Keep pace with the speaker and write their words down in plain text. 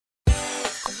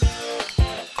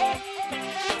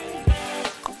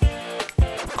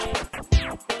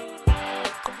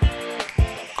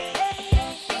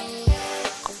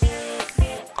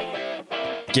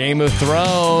Game of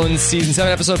Thrones, Season 7,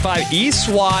 Episode 5,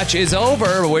 Eastwatch is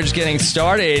over, but we're just getting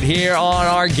started here on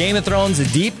our Game of Thrones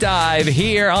deep dive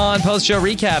here on Post-Show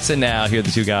Recaps. And now, here are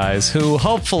the two guys who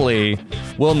hopefully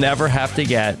will never have to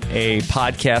get a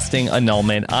podcasting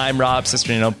annulment. I'm Rob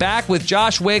Cesternino, back with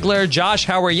Josh Wigler. Josh,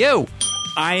 how are you?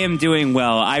 I am doing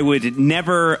well. I would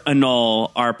never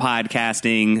annul our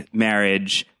podcasting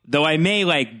marriage, though I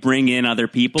may bring in other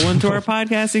people into our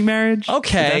podcasting marriage.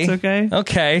 Okay. That's okay.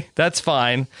 Okay. That's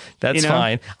fine. That's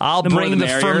fine. I'll bring the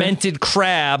fermented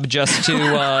crab just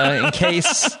to, in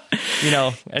case,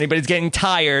 anybody's getting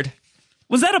tired.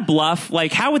 Was that a bluff?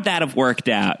 How would that have worked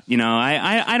out?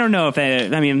 I don't know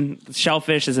if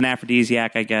shellfish is an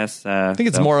aphrodisiac, I guess. I think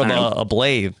it's more of a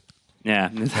blade. Yeah,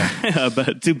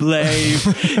 but to blame.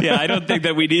 Yeah, I don't think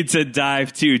that we need to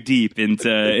dive too deep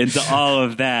into all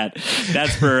of that.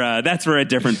 That's for a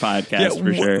different podcast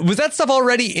for sure. Was that stuff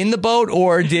already in the boat,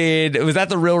 or was that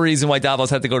the real reason why Davos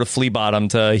had to go to Flea Bottom?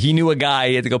 He knew a guy,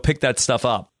 he had to go pick that stuff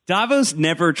up. Davos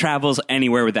never travels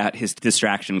anywhere without his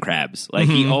distraction crabs.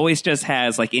 He always just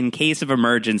has, in case of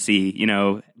emergency,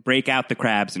 break out the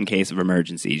crabs in case of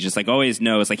emergency. He just always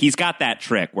knows, he's got that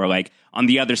trick where on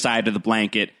the other side of the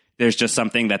blanket, there's just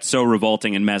something that's so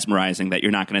revolting and mesmerizing that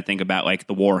you're not going to think about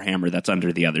the warhammer that's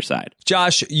under the other side.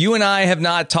 Josh, you and I have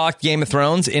not talked Game of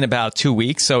Thrones in about 2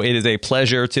 weeks, so it is a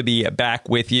pleasure to be back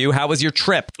with you. How was your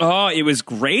trip? Oh, it was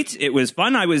great. It was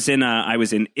fun. I was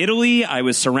in Italy. I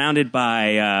was surrounded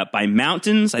by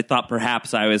mountains. I thought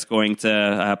perhaps I was going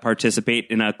to participate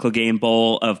in a Clegane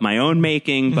Bowl of my own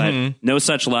making, but no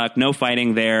such luck. No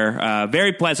fighting there.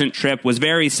 Very pleasant trip. Was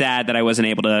very sad that I wasn't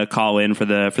able to call in for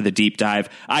the deep dive.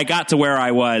 I got to where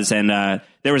I was, and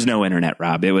there was no internet,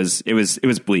 Rob. It was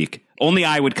bleak. Only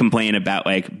I would complain about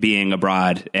being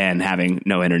abroad and having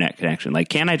no internet connection.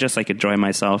 Can't I just enjoy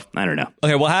myself? I don't know.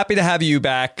 Okay, well, happy to have you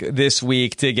back this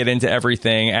week to get into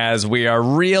everything, as we are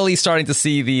really starting to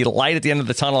see the light at the end of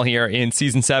the tunnel here in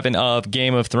Season 7 of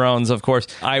Game of Thrones. Of course,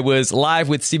 I was live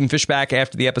with Stephen Fishbach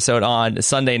after the episode on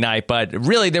Sunday night, but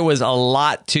really there was a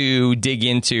lot to dig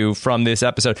into from this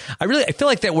episode. I feel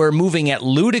like that we're moving at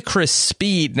ludicrous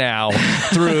speed now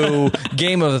through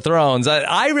Game of Thrones.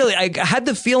 I had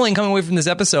the feeling coming away from this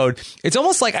episode, it's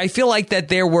almost I feel like that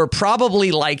there were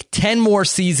probably 10 more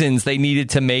seasons they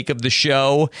needed to make of the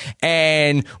show,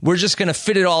 and we're just going to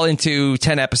fit it all into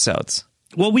 10 episodes.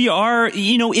 Well, we are,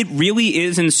 it really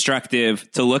is instructive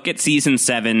to look at Season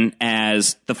 7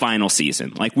 as the final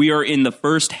season. We are in the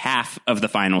first half of the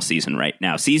final season right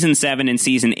now. Season 7 and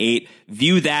Season 8,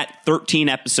 view that 13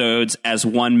 episodes as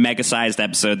one mega-sized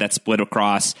episode that's split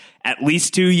across at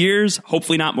least 2 years,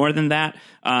 hopefully not more than that,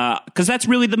 because that's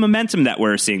really the momentum that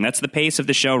we're seeing. That's the pace of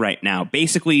the show right now.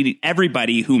 Basically,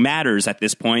 everybody who matters at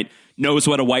this point knows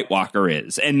what a White Walker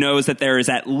is and knows that there is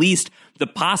at least the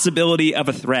possibility of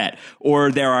a threat,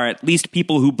 or there are at least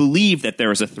people who believe that there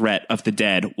is a threat of the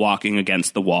dead walking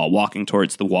against the wall, walking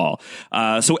towards the wall.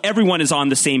 So everyone is on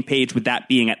the same page with that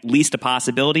being at least a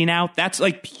possibility now. That's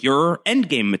pure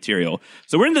endgame material.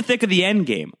 So we're in the thick of the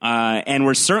endgame, and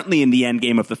we're certainly in the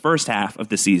endgame of the first half of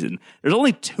the season. There's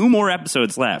only 2 more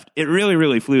episodes left. It really,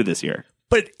 really flew this year.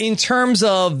 But in terms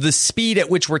of the speed at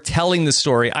which we're telling the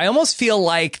story, I almost feel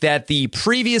like that the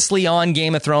previously on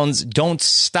Game of Thrones don't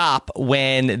stop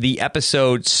when the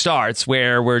episode starts,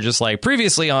 where we're just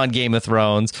previously on Game of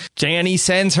Thrones, Dany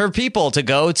sends her people to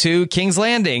go to King's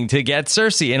Landing to get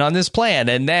Cersei in on this plan.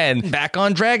 And then back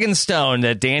on Dragonstone,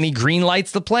 that Dany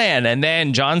greenlights the plan. And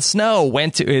then Jon Snow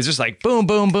is just boom,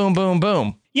 boom, boom, boom,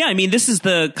 boom. Yeah, this is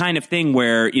the kind of thing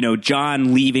where,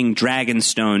 Jon leaving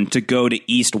Dragonstone to go to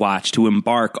Eastwatch to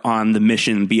embark on the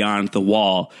mission beyond the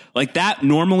wall. That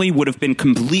normally would have been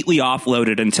completely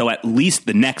offloaded until at least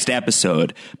the next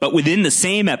episode. But within the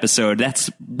same episode, that's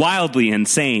wildly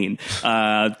insane.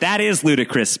 That is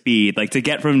ludicrous speed. To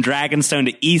get from Dragonstone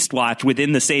to Eastwatch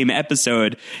within the same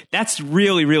episode, that's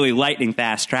really, really lightning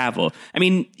fast travel.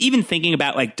 Even thinking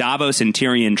about Davos and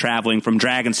Tyrion traveling from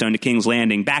Dragonstone to King's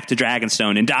Landing, back to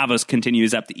Dragonstone, and Davos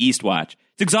continues up the Eastwatch.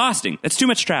 It's exhausting. That's too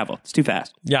much travel. It's too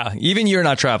fast. Yeah, even you're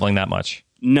not traveling that much.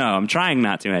 No, I'm trying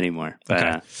not to anymore. But,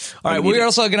 okay. All right, we're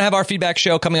also going to have our feedback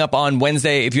show coming up on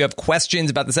Wednesday. If you have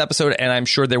questions about this episode, and I'm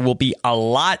sure there will be a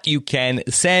lot, you can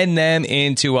send them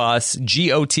in to us,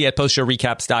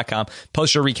 GOT@postshowrecaps.com,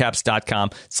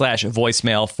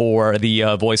 postshowrecaps.com/voicemail for the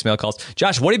voicemail calls.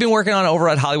 Josh, what have you been working on over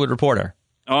at Hollywood Reporter?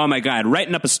 Oh, my God.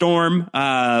 Writing up a storm.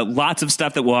 Lots of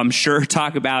stuff that we'll, I'm sure,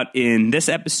 talk about in this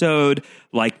episode.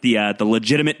 like the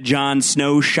legitimate Jon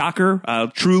Snow shocker,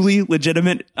 truly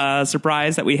legitimate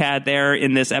surprise that we had there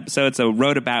in this episode. So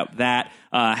wrote about that.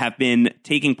 Have been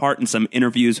taking part in some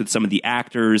interviews with some of the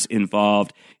actors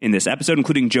involved in this episode,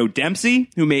 including Joe Dempsey,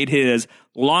 who made his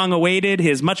long-awaited,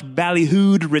 his much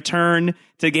ballyhooed return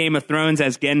to Game of Thrones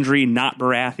as Gendry, not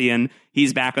Baratheon.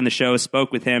 He's back on the show.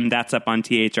 Spoke with him. That's up on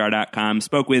THR.com.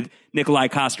 Spoke with Nikolai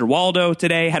Coster-Waldau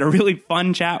today. Had a really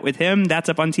fun chat with him. That's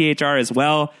up on THR as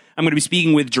well. I'm going to be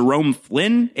speaking with Jerome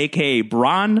Flynn, a.k.a.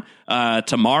 Bronn,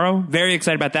 tomorrow. Very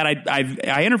excited about that.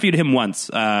 I interviewed him once,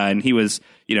 and he was,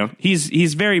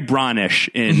 he's very Bronnish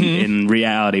in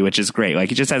reality, which is great. Like,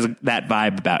 he just has that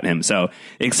vibe about him. So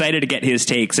excited to get his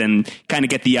takes and kind of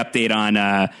get the update on,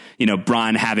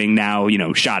 Bronn having now,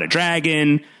 shot a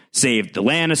dragon, saved the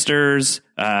Lannisters,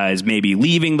 is maybe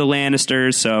leaving the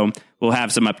Lannisters. So we'll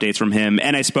have some updates from him.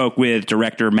 And I spoke with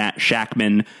director Matt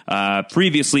Shakman,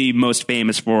 previously most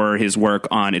famous for his work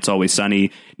on It's Always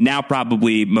Sunny, now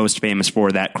probably most famous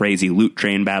for that crazy loot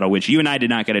train battle, which you and I did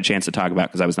not get a chance to talk about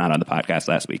because I was not on the podcast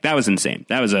last week. That was insane.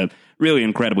 That was a really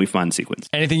incredibly fun sequence.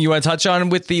 Anything you want to touch on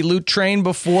with the loot train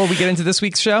before we get into this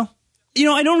week's show?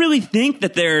 I don't really think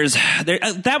that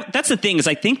that's the thing is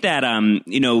I think that,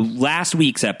 last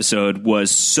week's episode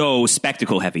was so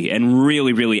spectacle heavy and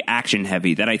really, really action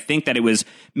heavy that I think that it was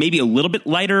maybe a little bit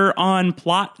lighter on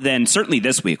plot than certainly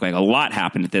this week. Like, a lot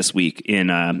happened this week in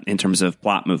terms of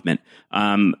plot movement.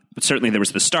 But certainly there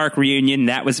was the Stark reunion.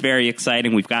 That was very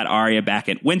exciting. We've got Arya back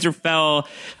at Winterfell.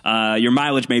 Your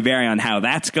mileage may vary on how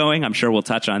that's going. I'm sure we'll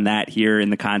touch on that here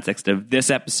in the context of this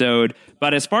episode.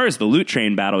 But as far as the loot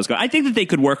train battles go, I think that they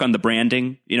could work on the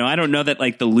branding. I don't know that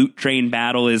like the loot train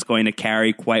battle is going to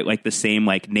carry quite like the same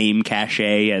like name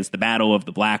cachet as the Battle of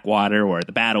the Blackwater or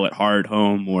the battle at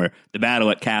Hardhome or the battle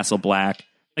at Castle Black.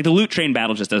 Like, the loot train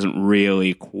battle just doesn't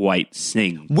really quite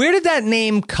sing. Where did that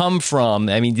name come from?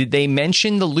 I mean, did they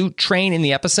mention the loot train in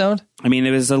the episode? I mean,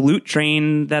 it was a loot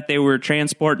train that they were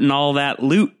transporting all that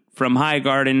loot from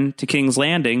Highgarden to King's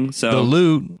Landing. So the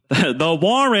loot. The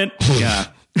warrant. Yeah.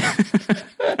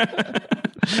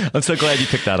 I'm so glad you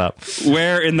picked that up.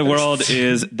 Where in the world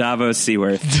is Davos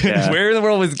Seaworth? Yeah. Where in the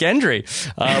world was Gendry?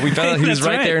 We found out he was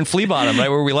right there in Flea Bottom, right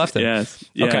where we left him.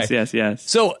 Yes.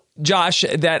 So, Josh,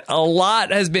 that a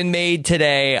lot has been made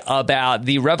today about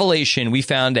the revelation we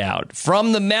found out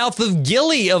from the mouth of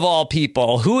Gilly, of all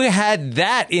people. Who had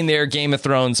that in their Game of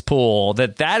Thrones pool?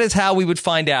 That is how we would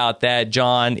find out that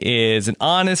Jon is an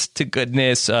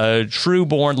honest-to-goodness,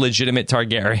 true-born, legitimate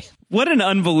Targaryen. What an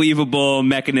unbelievable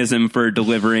mechanism for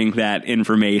delivering that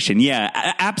information. Yeah,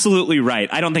 absolutely right.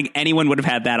 I don't think anyone would have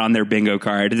had that on their bingo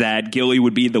card, that Gilly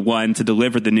would be the one to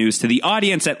deliver the news to the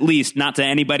audience, at least, not to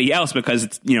anybody else, because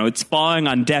it's falling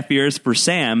on deaf ears for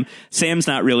Sam. Sam's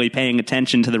not really paying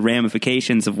attention to the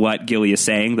ramifications of what Gilly is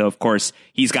saying, though, of course,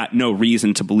 he's got no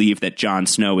reason to believe that Jon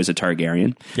Snow is a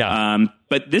Targaryen. Yeah.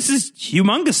 But this is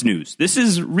humongous news. This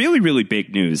is really, really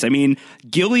big news. I mean,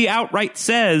 Gilly outright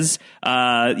says,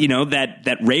 that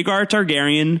Rhaegar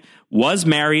Targaryen was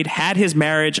married, had his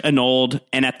marriage annulled,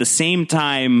 and at the same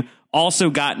time also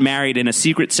got married in a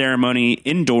secret ceremony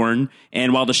in Dorne.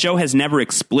 And while the show has never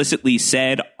explicitly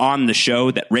said on the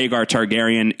show that Rhaegar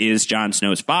Targaryen is Jon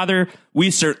Snow's father,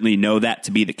 we certainly know that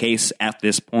to be the case at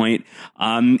this point.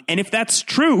 And if that's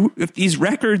true, if these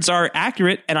records are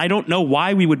accurate, and I don't know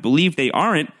why we would believe they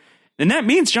aren't, then that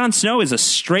means Jon Snow is a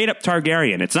straight up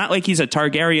Targaryen. It's not like he's a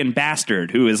Targaryen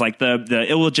bastard who is like the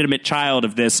illegitimate child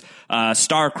of this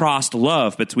star-crossed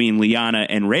love between Lyanna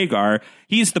and Rhaegar.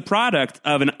 He's the product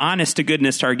of an honest to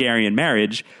goodness Targaryen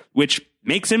marriage, which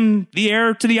makes him the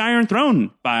heir to the Iron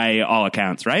Throne by all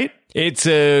accounts, right? It's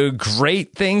a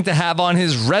great thing to have on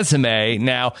his resume.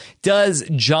 Now, does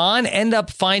Jon end up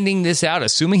finding this out,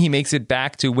 assuming he makes it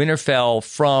back to Winterfell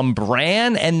from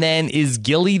Bran? And then is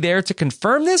Gilly there to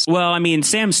confirm this? Well, I mean,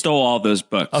 Sam stole all those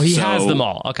books. Oh, he has them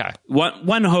all. Okay.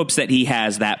 One hopes that he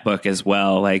has that book as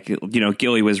well. Like,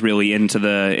 Gilly was really into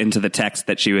the text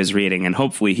that she was reading, and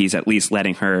hopefully he's at least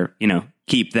letting her,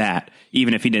 keep that,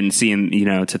 even if he didn't seem,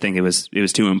 to think it was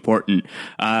too important.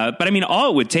 But I mean, all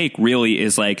it would take really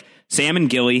is like Sam and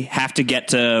Gilly have to get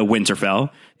to Winterfell.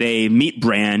 They meet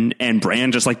Bran, and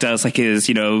Bran just does his,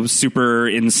 super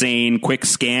insane quick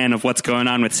scan of what's going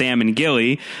on with Sam and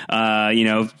Gilly.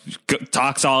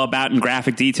 Talks all about in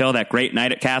graphic detail that great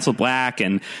night at Castle Black,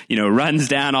 and, runs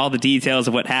down all the details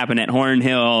of what happened at Horn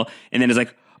Hill. And then is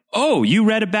like, oh, you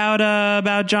read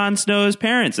about Jon Snow's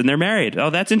parents and they're married. Oh,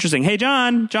 that's interesting. Hey,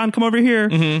 John, come over here.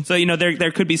 Mm-hmm. So,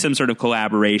 there could be some sort of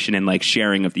collaboration and like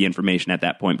sharing of the information at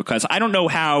that point, because I don't know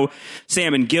how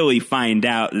Sam and Gilly find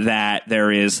out that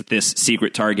there is this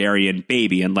secret Targaryen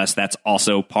baby, unless that's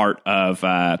also part of,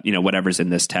 whatever's in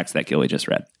this text that Gilly just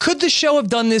read. Could the show have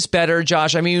done this better,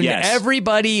 Josh? I mean, yes.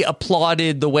 Everybody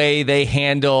applauded the way they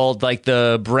handled like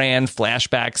the Bran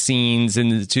flashback scenes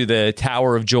to the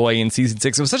Tower of Joy in season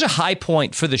 6. It was such a high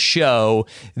point for the show.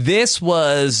 This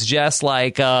was just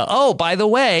like, oh, by the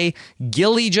way,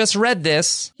 Gilly just read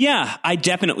this. Yeah, I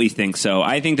definitely think so.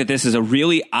 I think that this is a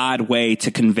really odd way to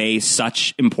convey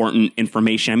such important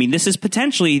information. I mean, this is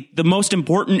potentially the most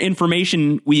important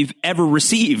information we've ever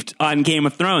received on Game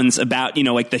of Thrones about,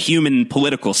 like the human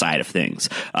political side of things.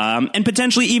 And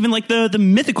potentially even like the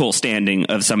mythical standing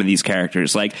of some of these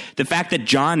characters. Like the fact that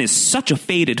Jon is such a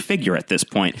faded figure at this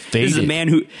point. Faded. This is a man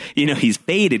who, he's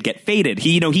faded, get faded.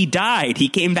 He died. He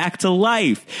came back to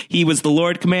life. He was the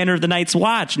Lord Commander of the Night's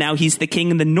Watch. Now he's the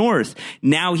King in the North.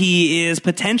 Now he is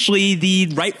potentially the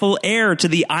rightful heir to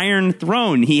the Iron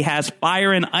Throne. He has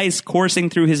fire and ice coursing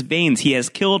through his veins. He has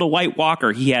killed a White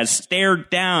Walker. He has stared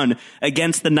down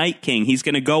against the Night King. He's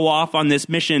going to go off on this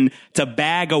mission to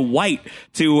bag a white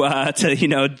to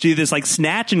do this like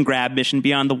snatch and grab mission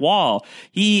beyond the wall.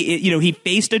 He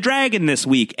faced a dragon this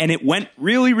week and it went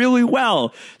really, really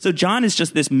well. So Jon is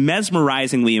just this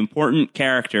mesmerizingly important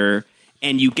character,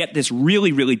 and you get this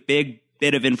really, really big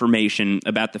bit of information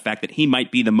about the fact that he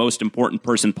might be the most important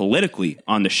person politically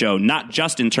on the show, not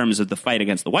just in terms of the fight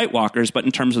against the White Walkers, but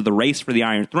in terms of the race for the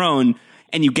Iron Throne.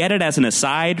 And you get it as an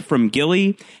aside from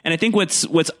Gilly. And I think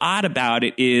what's odd about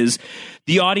it is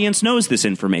the audience knows this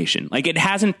information. Like, it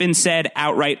hasn't been said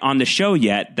outright on the show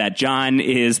yet that Jon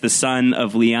is the son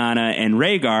of Lyanna and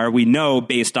Rhaegar. We know,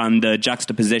 based on the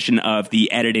juxtaposition of the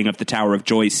editing of the Tower of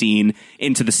Joy scene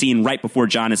into the scene right before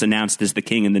Jon is announced as the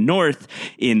King in the North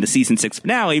in the season 6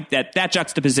 finale, that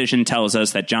juxtaposition tells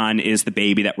us that Jon is the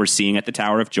baby that we're seeing at the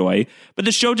Tower of Joy. But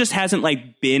the show just hasn't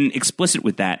been explicit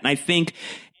with that. And I think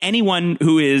anyone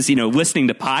who is, listening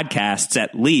to podcasts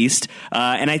at least,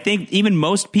 and I think even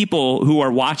most people who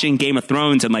are watching Game of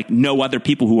Thrones and know other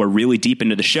people who are really deep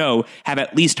into the show have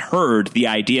at least heard the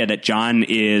idea that Jon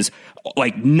is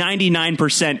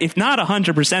 99%, if not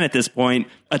 100% at this point,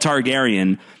 a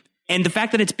Targaryen. And the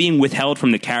fact that it's being withheld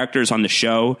from the characters on the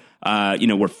show,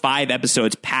 we're 5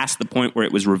 episodes past the point where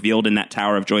it was revealed in that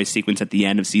Tower of Joy sequence at the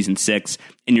end of season 6,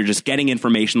 and you're just getting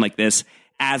information like this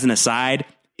as an aside.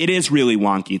 It is really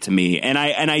wonky to me, and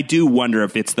I do wonder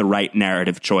if it's the right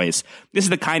narrative choice. This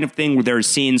is the kind of thing where there are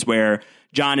scenes where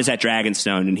Jon is at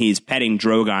Dragonstone and he's petting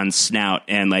Drogon's snout,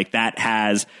 and that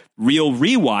has real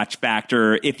rewatch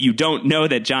factor if you don't know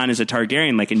that Jon is a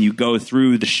Targaryen, and you go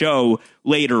through the show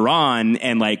later on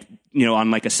and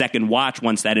on a second watch,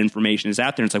 once that information is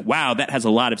out there, it's wow, that has a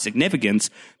lot of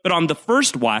significance. But on the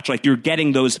first watch, you're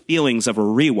getting those feelings of a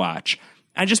rewatch.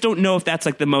 I just don't know if that's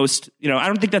the most, I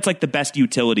don't think that's the best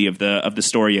utility of the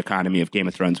story economy of Game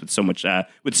of Thrones with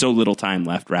so little time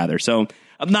left, rather. So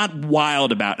I'm not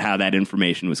wild about how that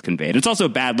information was conveyed. It's also a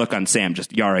bad look on Sam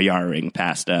just yara-yaring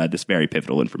past this very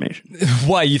pivotal information.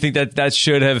 Why? You think that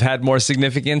should have had more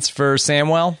significance for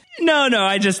Samwell? No,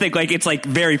 I just think it's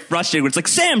very frustrating.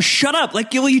 It's Sam, shut up!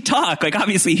 Gilly talk.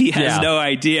 Obviously he has no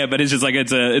idea, but it's just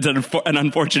it's an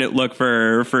unfortunate look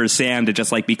for Sam to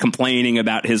just be complaining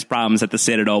about his problems at the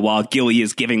Citadel while Gilly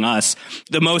is giving us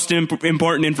the most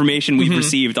important information we've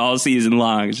received all season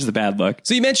long. It's just a bad look.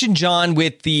 So you mentioned Jon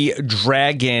with the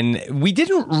dragon. We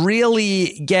didn't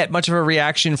really get much of a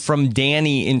reaction from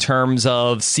Dany in terms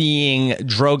of seeing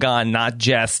Drogon not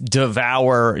just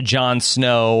devour Jon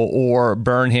Snow or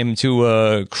burn him to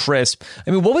a crisp.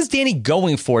 I mean, what was Dany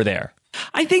going for there?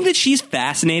 I think that she's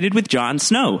fascinated with Jon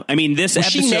Snow. I mean, this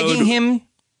episode... Was she negging him?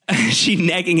 She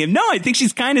negging him? No, I think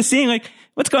she's kind of seeing,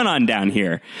 what's going on down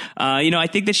here? I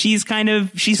think that she's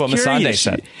curious. What Missandei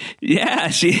said.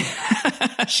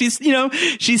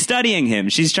 She's studying him.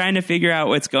 She's trying to figure out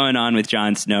what's going on with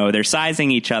Jon Snow. They're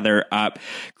sizing each other up.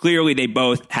 Clearly, they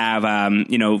both have,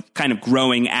 kind of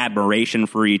growing admiration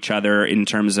for each other in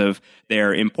terms of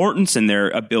their importance and their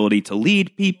ability to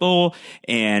lead people.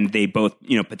 And they both,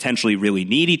 potentially really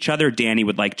need each other. Dany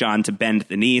would like Jon to bend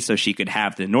the knee so she could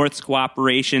have the North's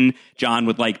cooperation. Jon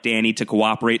would like Dany to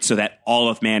cooperate so that all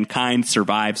of mankind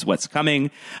survives what's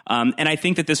coming. And I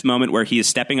think that this moment where he is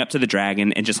stepping up to the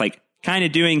dragon and just kind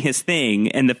of doing his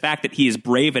thing, and the fact that he is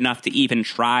brave enough to even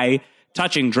try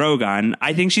touching Drogon,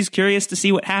 I think she's curious to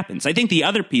see what happens. I think the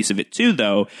other piece of it, too,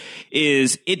 though,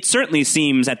 is it certainly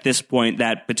seems at this point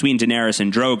that between Daenerys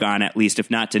and Drogon, at least if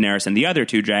not Daenerys and the other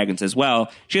two dragons as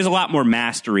well, she has a lot more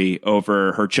mastery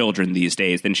over her children these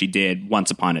days than she did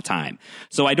once upon a time.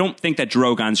 So I don't think that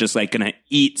Drogon's just like going to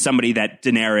eat somebody that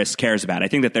Daenerys cares about. I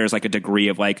think that there's like a degree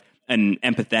of like an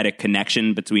empathetic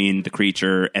connection between the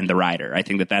creature and the rider. I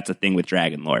think that that's a thing with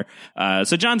dragon lore.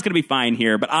 So Jon's going to be fine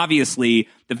here, but obviously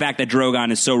the fact that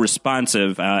Drogon is so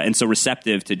responsive and so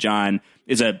receptive to Jon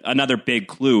is another big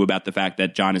clue about the fact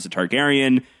that Jon is a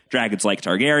Targaryen. Dragons like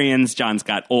Targaryens. Jon's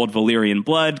got old Valyrian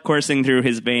blood coursing through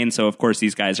his veins, so of course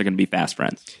these guys are going to be fast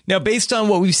friends. Now, based on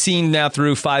what we've seen now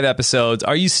through 5 episodes,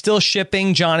 are you still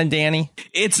shipping Jon and Dany?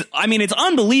 It's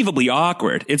unbelievably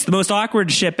awkward. It's the most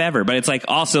awkward ship ever, but it's like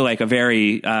also like a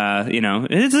very,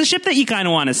 it's a ship that you kind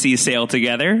of want to see sail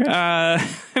together.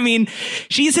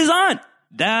 She's his aunt.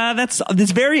 That's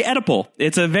very Oedipal.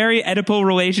 It's a very Oedipal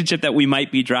relationship that we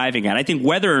might be driving at. I think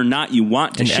whether or not you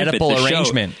want to ship Oedipal it,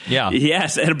 arrangement. Show, yeah.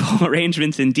 Yes, Oedipal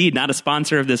arrangements indeed. Not a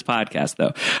sponsor of this podcast,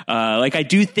 though. I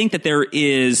do think that there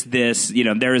is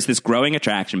this growing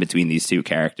attraction between these two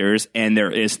characters, and there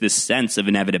is this sense of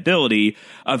inevitability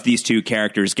of these two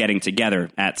characters getting together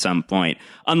at some point.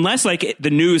 Unless the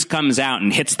news comes out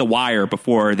and hits the wire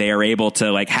before they are able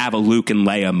to have a Luke and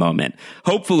Leia moment.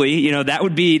 Hopefully, that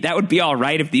would be all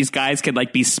right if these guys could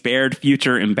be spared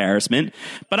future embarrassment.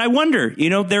 But I wonder,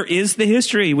 there is the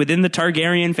history within the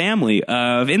Targaryen family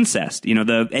of incest.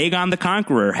 The Aegon the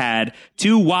Conqueror had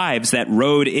 2 wives that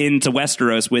rode into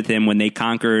Westeros with him when they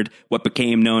conquered what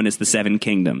became known as the Seven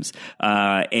Kingdoms.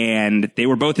 And they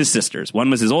were both his sisters. One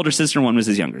was his older sister, one was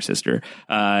his younger sister.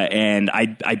 And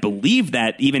I believe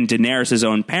that even Daenerys'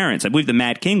 own parents, I believe the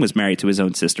Mad King was married to his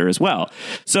own sister as well.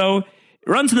 So it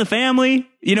runs in the family,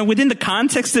 within the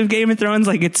context of Game of Thrones,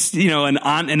 it's, an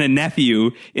aunt and a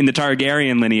nephew in the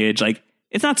Targaryen lineage,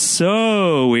 it's not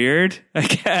so weird, I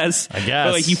guess.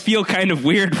 But you feel kind of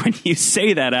weird when you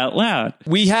say that out loud.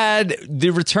 We had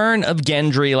the return of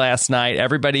Gendry last night.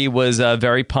 Everybody was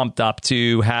very pumped up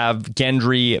to have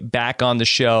Gendry back on the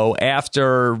show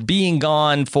after being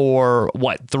gone for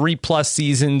 3+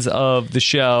 seasons of the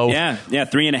show. Yeah,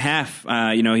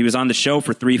 3.5. He was on the show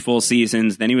for 3 full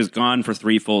seasons. Then he was gone for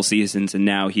 3 full seasons, and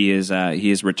now he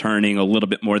is returning a little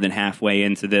bit more than halfway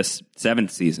into this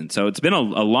 7th season. So it's been a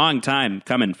long time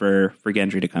coming for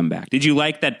Gendry to come back. Did you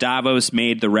like that Davos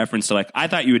made the reference to I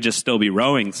thought you would just still be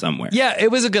rowing somewhere? Yeah, it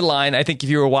was a good line. I think if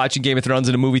you were watching Game of Thrones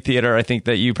in a movie theater, I think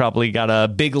that you probably got a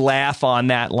big laugh on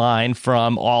that line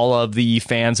from all of the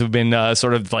fans who've been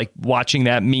watching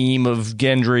that meme of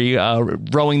Gendry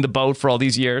rowing the boat for all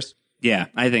these years. Yeah,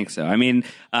 I think so.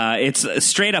 It's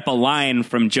straight up a line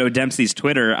from Joe Dempsey's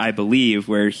Twitter, I believe,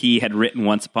 where he had written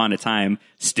once upon a time,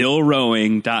 still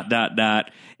rowing, ...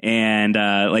 And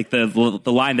the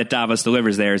line that Davos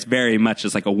delivers there is very much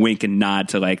just a wink and nod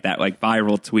to that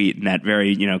viral tweet and that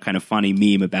very kind of funny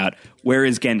meme about where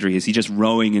is Gendry? Is he just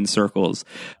rowing in circles?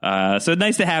 So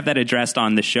nice to have that addressed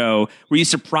on the show. Were you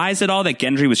surprised at all that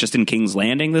Gendry was just in King's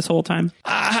Landing this whole time?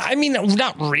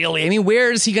 Not really.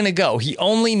 Where is he going to go? He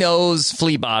only knows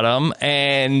Flea Bottom,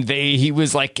 and he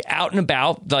was out and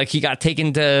about. He got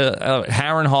taken to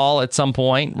Harrenhal at some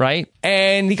point, right?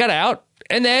 And he got out.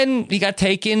 And then he got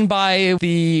taken by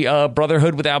the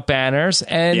Brotherhood Without Banners,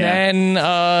 and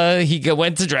then he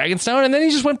went to Dragonstone, and then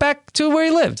he just went back to where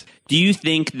he lived. Do you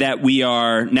think that we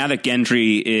are, now that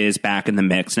Gendry is back in the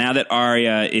mix, now that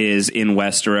Arya is in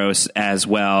Westeros as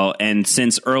well, and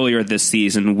since earlier this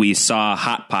season we saw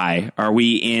Hot Pie, are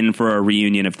we in for a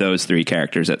reunion of those 3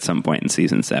 characters at some point in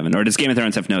season 7? Or does Game of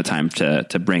Thrones have no time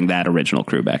to bring that original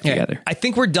crew back together? I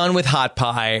think we're done with Hot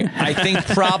Pie. I think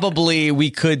probably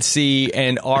we could see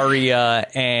an Arya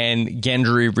and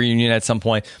Gendry reunion at some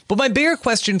point. But my bigger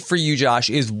question for you, Josh,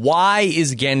 is why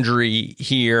is Gendry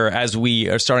here as we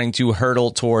are starting to hurtle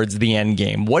towards the end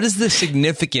game? What is the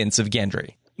significance of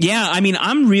Gendry? Yeah,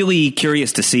 I'm really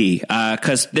curious to see,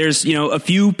 because there's, a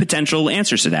few potential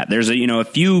answers to that. There's a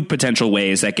few potential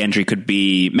ways that Gendry could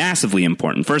be massively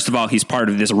important. First of all, he's part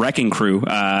of this wrecking crew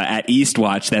at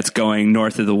Eastwatch that's going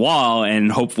north of the Wall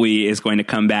and hopefully is going to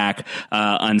come back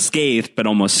unscathed, but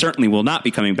almost certainly will not be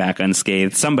coming back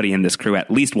unscathed. Somebody in this crew, at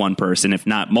least one person, if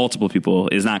not multiple people,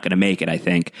 is not going to make it, I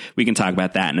think. We can talk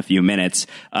about that in a few minutes.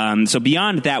 So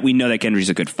beyond that, we know that Gendry's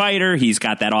a good fighter. He's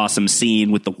got that awesome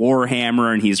scene with the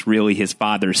Warhammer, and he's really his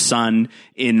father's son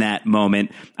in that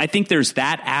moment. I think there's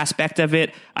that aspect of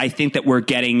it. I think that we're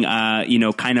getting,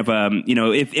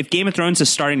 if Game of Thrones is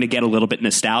starting to get a little bit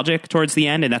nostalgic towards the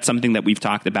end, and that's something that we've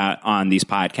talked about on these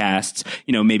podcasts,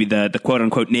 maybe the quote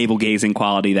unquote navel gazing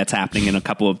quality that's happening in a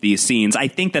couple of these scenes. I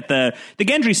think that the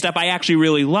Gendry stuff I actually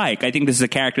really like. I think this is a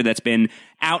character that's been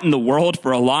out in the world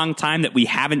for a long time that we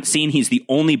haven't seen. He's the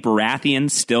only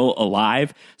Baratheon still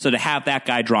alive. So to have that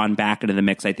guy drawn back into the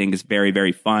mix, I think is very,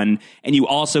 very fun. And you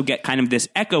also get kind of this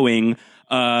echoing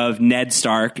of Ned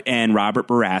Stark and Robert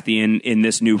Baratheon in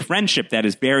this new friendship that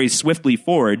is very swiftly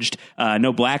forged,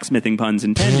 no blacksmithing puns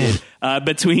intended,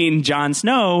 between Jon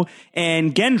Snow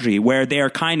and Gendry, where they are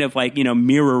kind of like,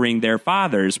 mirroring their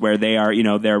fathers, where they are,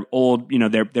 they're old,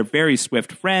 they're very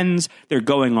swift friends. They're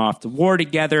going off to war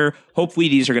together. Hopefully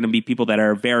these are going to be people that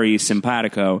are very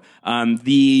simpatico.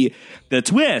 The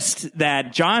twist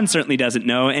that Jon certainly doesn't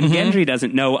know and Gendry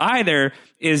doesn't know either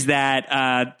is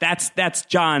that that's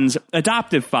Jon's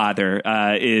adoptive father,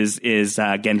 is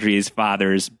Gendry's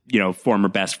father's former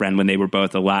best friend when they were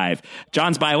both alive.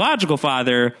 Jon's biological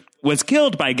father was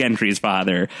killed by Gendry's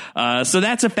father. So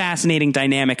that's a fascinating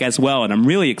dynamic as well. And I'm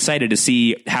really excited to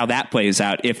see how that plays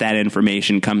out if that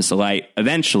information comes to light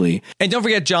eventually. And don't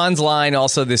forget Jon's line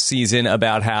also this season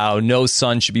about how no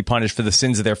son should be punished for the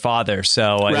sins of their father.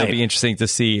 So it'll be interesting to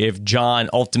see if Jon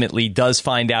ultimately does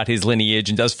find out his lineage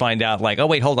and does find out like, oh,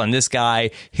 wait, hold on, this guy,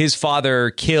 his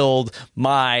father killed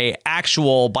my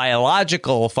actual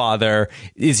biological father.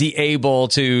 Is he able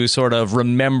to sort of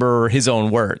remember his own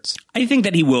words? I think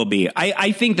that he will be.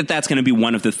 I think that that's going to be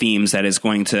one of the themes that is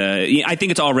going to, I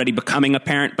think it's already becoming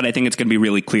apparent, but I think it's going to be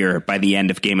really clear by the end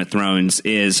of Game of Thrones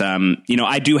is,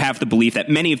 I do have the belief that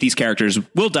many of these characters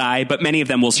will die, but many of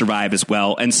them will survive as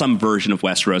well. And some version of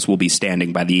Westeros will be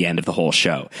standing by the end of the whole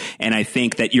show. And I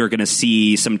think that you're going to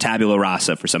see some tabula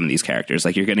rasa for some of these characters.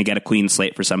 Like you're going to get a clean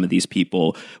slate for some of these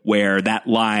people where that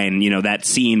line, that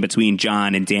scene between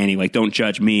Jon and Dany, like, don't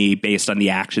judge me based on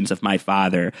the actions of my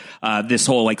father. This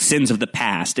whole like sins of the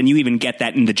past. And you even get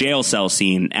that in the jail cell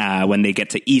scene when they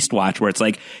get to Eastwatch, where it's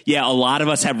like, yeah, a lot of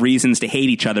us have reasons to hate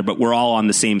each other, but we're all on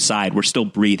the same side. We're still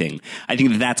breathing. I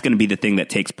think that that's going to be the thing that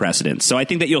takes precedence. So I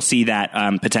think that you'll see that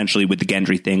potentially with the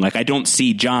Gendry thing. Like, I don't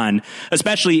see Jon,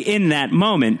 especially in that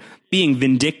moment, being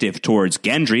vindictive towards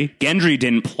Gendry. Gendry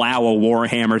didn't plow a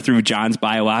warhammer through Jon's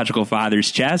biological father's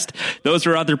chest. Those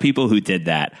were other people who did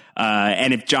that.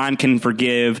 And if Jon can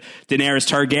forgive Daenerys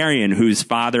Targaryen, whose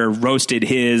father roasted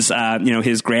his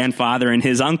grandfather and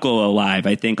his uncle alive,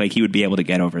 I think like he would be able to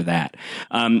get over that.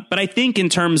 But I think in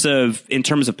terms of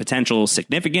potential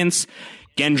significance,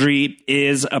 Gendry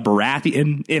is a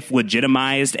Baratheon if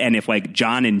legitimized, and if like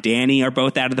Jon and Dany are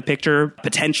both out of the picture,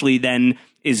 potentially then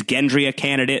is Gendry a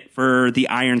candidate for the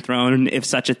Iron Throne if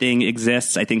such a thing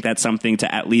exists? I think that's something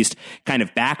to at least kind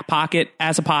of back pocket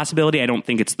as a possibility. I don't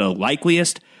think it's the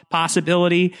likeliest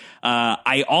possibility.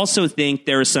 I also think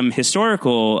there is some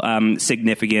historical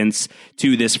significance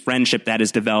to this friendship that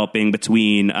is developing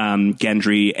between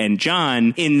Gendry and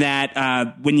Jon, in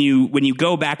that when you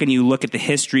go back and you look at the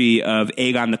history of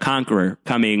Aegon the Conqueror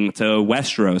coming to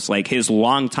Westeros, like his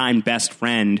longtime best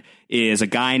friend is a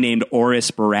guy named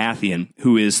Orys Baratheon,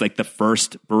 who is like the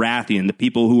first Baratheon. The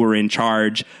people who were in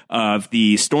charge of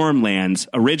the Stormlands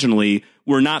originally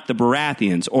were not the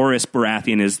Baratheons. Orys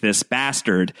Baratheon is this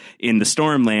bastard in the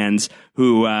Stormlands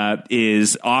who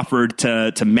is offered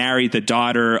to marry the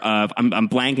daughter of, I'm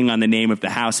blanking on the name of the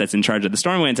house that's in charge of the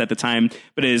Stormlands at the time,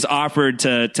 but is offered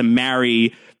to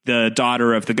marry the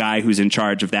daughter of the guy who's in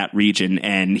charge of that region,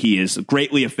 and he is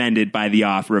greatly offended by the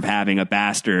offer of having a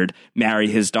bastard marry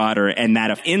his daughter, and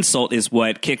that insult is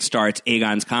what kickstarts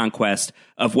Aegon's conquest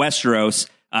of Westeros.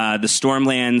 The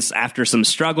Stormlands, after some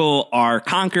struggle, are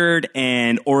conquered,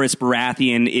 and Orys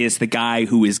Baratheon is the guy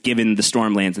who is given the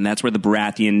Stormlands, and that's where the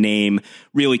Baratheon name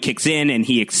really kicks in, and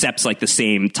he accepts like the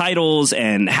same titles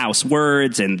and house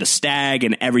words and the stag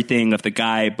and everything of the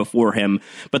guy before him.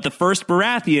 But the first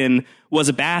Baratheon was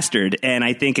a bastard, and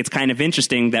I think it's kind of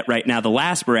interesting that right now the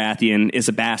last Baratheon is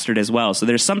a bastard as well. So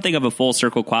there's something of a full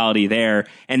circle quality there,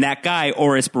 and that guy,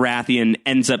 Orys Baratheon,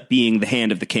 ends up being the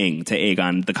hand of the king to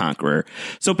Aegon the Conqueror.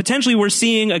 So potentially we're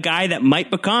seeing a guy that might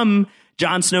become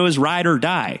Jon Snow's ride or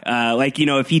die.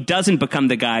 If he doesn't become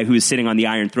the guy who is sitting on the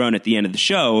Iron Throne at the end of the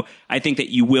show, I think that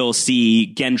you will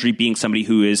see Gendry being somebody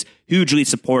who is hugely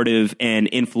supportive and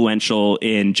influential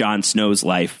in Jon Snow's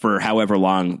life for however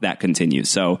long that continues.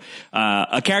 So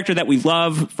a character that we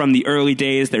love from the early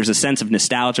days. There's a sense of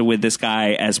nostalgia with this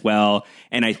guy as well.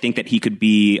 And I think that he could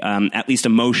be, at least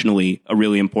emotionally, a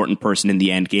really important person in the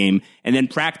end game. And then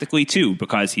practically, too,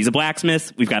 because he's a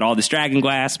blacksmith. We've got all this dragon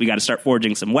glass. We got to start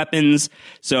forging some weapons.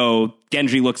 So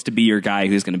Gendry looks to be your guy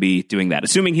who's going to be doing that,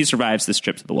 assuming he survives this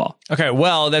trip to the Wall. Okay,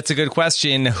 well, that's a good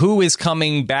question. Who is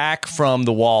coming back from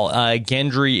the Wall?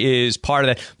 Gendry is part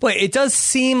of that. But it does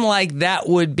seem like that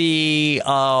would be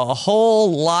a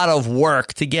whole lot of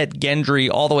work to get Gendry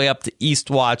all the way up to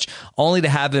Eastwatch, only to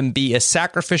have him be a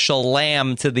sacrificial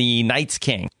lamb to the Night's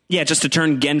King. Yeah, just to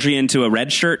turn Gendry into a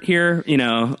red shirt here, I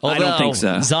don't think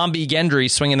so. Zombie Gendry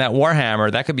swinging that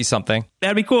Warhammer, that could be something.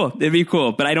 That'd be cool. It'd be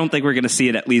cool. But I don't think we're going to see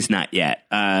it, at least not yet.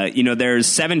 There's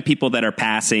 7 people that are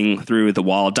passing through the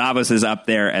Wall. Davos is up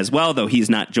there as well, though he's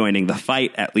not joining the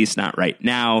fight, at least not right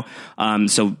now.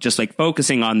 So just like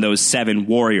focusing on those 7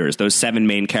 warriors, those 7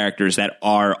 main characters that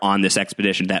are on this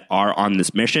expedition, that are on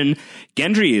this mission,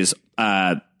 Gendry is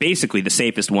basically the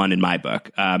safest one in my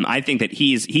book. I think that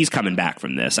he's coming back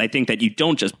from this. I think that you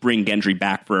don't just bring Gendry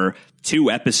back for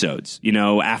 2 episodes.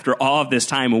 After all of this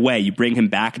time away, you bring him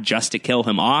back just to kill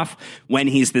him off when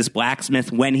he's this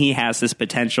blacksmith, when he has this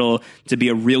potential to be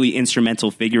a really instrumental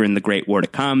figure in the Great War to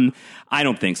come. I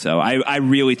don't think so. I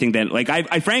really think that,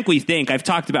 I frankly think, I've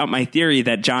talked about my theory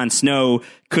that Jon Snow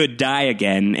could die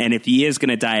again. And if he is going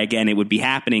to die again, it would be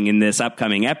happening in this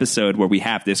upcoming episode where we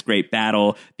have this great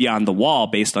battle beyond the Wall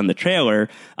based on the trailer.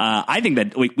 I think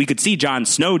that we could see Jon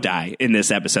Snow die in this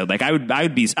episode. I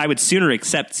would sooner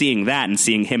accept seeing that and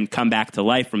seeing him come back to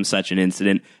life from such an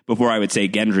incident before I would say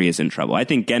Gendry is in trouble. I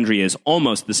think Gendry is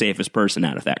almost the safest person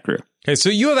out of that crew. Okay, so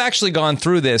you have actually gone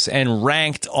through this and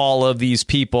ranked all of these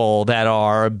people that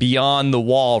are beyond the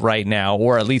Wall right now,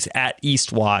 or at least at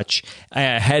Eastwatch,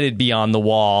 headed beyond the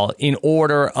Wall, in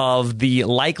order of the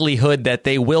likelihood that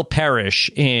they will perish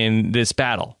in this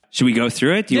battle. Should we go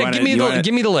through it? Give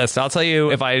me the list. I'll tell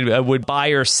you if I would buy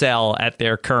or sell at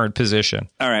their current position.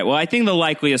 All right. Well, I think the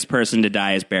likeliest person to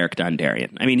die is Beric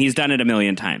Dondarrion. I mean, he's done it a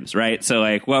million times, right?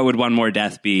 So, what would one more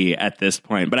death be at this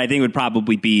point? But I think it would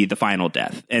probably be the final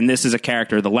death. And this is a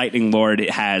character, the Lightning Lord,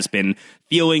 has been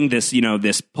feeling this,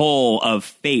 this pull of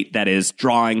fate that is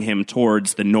drawing him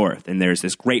towards the north. And there's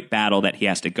this great battle that he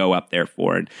has to go up there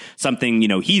for. And something,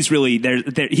 he's really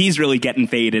he's really getting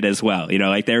faded as well.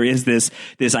 There is this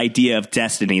idea of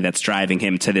destiny that's driving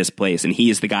him to this place. And he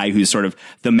is the guy who's sort of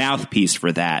the mouthpiece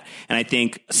for that. And I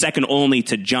think second only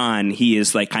to Jon, he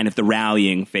is kind of the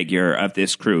rallying figure of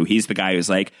this crew. He's the guy who's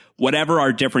whatever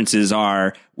our differences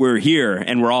are, we're here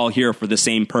and we're all here for the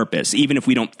same purpose. Even if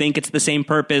we don't think it's the same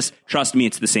purpose, trust me,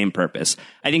 it's the same purpose.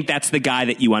 I think that's the guy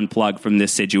that you unplug from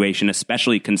this situation,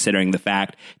 especially considering the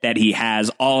fact that he has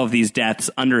all of these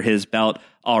deaths under his belt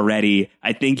already.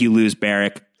 I think you lose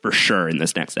Beric for sure in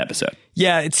this next episode.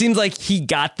 Yeah, it seems like he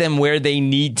got them where they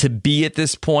need to be at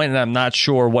this point, and I'm not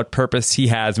sure what purpose he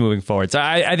has moving forward. So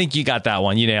I think you got that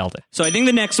one. You nailed it. So I think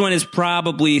the next one is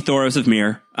probably Thoros of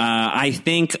Myr. I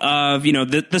think of,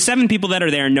 the 7 people that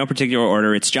are there in no particular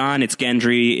order. It's Jon, it's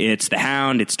Gendry, it's the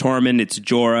Hound, it's Tormund, it's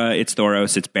Jorah, it's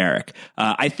Thoros, it's Beric.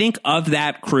 I think of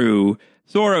that crew,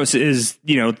 Thoros is,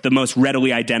 the most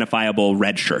readily identifiable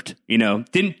red shirt.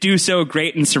 Didn't do so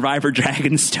great in Survivor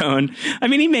Dragonstone. I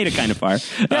mean, he made it kind of far.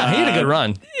 Yeah, he had a good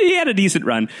run. He had a decent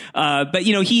run. But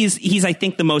he's I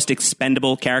think the most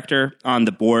expendable character on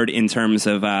the board in terms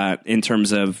of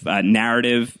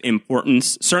narrative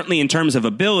importance. Certainly in terms of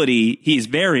ability, he's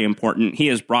very important. He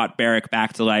has brought Beric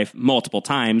back to life multiple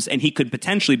times, and he could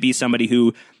potentially be somebody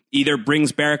who either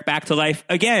brings Beric back to life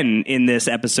again in this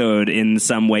episode in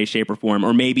some way, shape, or form,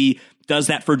 or maybe does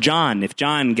that for Jon if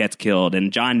Jon gets killed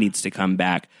and Jon needs to come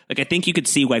back. I think you could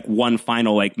see one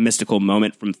final mystical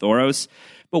moment from Thoros.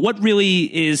 But what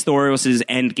really is Thoros'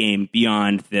 end game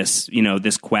beyond this,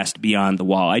 this quest beyond the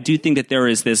Wall? I do think that there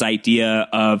is this idea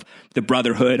of the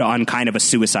Brotherhood on kind of a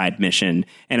suicide mission.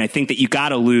 And I think that you got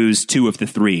to lose 2 of the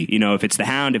 3. If it's the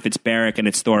Hound, if it's Beric, and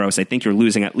it's Thoros, I think you're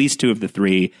losing at least 2 of the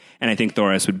 3. And I think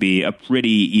Thoros would be a pretty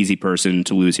easy person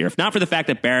to lose here. If not for the fact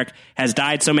that Beric has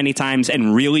died so many times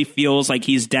and really feels like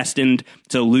he's destined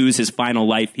to lose his final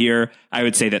life here, I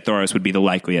would say that Thoros would be the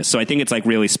likeliest. So I think it's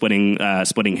really splitting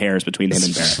hairs between him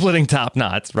and Beric. Splitting top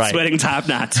knots, right. Splitting top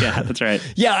knots, yeah, that's right.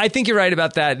 Yeah, I think you're right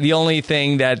about that. The only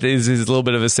thing that is a little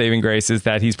bit of a saving grace is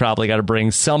that he's probably got to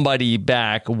bring somebody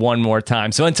back one more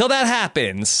time. So until that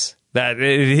happens, that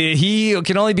he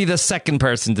can only be the second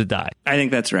person to die. I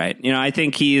think that's right. I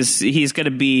think he's going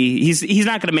to be he's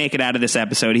not going to make it out of this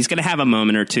episode. He's going to have a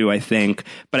moment or two, I think,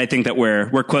 but I think that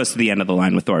we're close to the end of the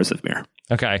line with Thoros of Myr.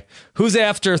 Okay. Who's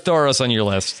after Thoros on your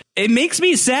list? It makes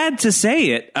me sad to say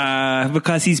it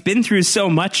because he's been through so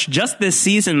much just this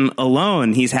season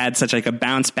alone. He's had such like a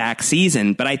bounce back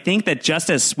season. But I think that just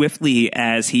as swiftly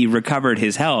as he recovered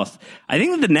his health, I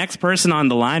think that the next person on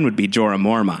the line would be Jorah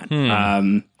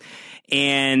Mormont.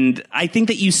 And I think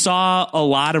that you saw a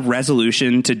lot of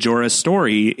resolution to Jorah's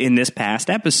story in this past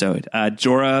episode.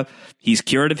 Jorah, he's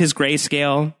cured of his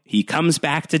grayscale. He comes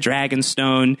back to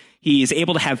Dragonstone. He is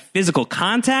able to have physical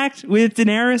contact with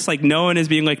Daenerys, like no one is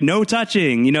being like, no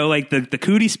touching, you know, like the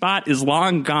cootie spot is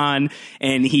long gone,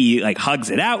 and he like hugs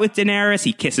it out with Daenerys.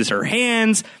 He kisses her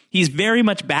hands. He's very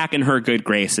much back in her good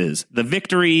graces. The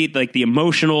victory, like the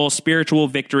emotional, spiritual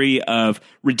victory of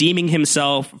redeeming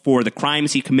himself for the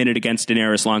crimes he committed against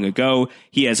Daenerys long ago.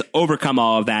 He has overcome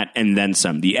all of that and then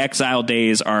some. The exile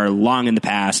days are long in the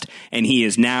past, and he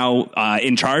is now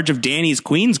in charge of Dany's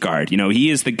Queensguard. You know, he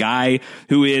is the guy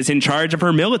who is in charge of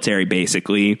her military,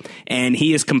 basically, and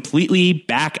he is completely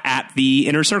back at the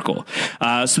inner circle.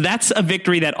 So that's a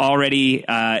victory that already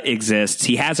exists.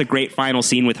 He has a great final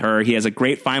scene with her. He has a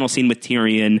great final scene with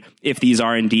Tyrion, if these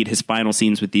are indeed his final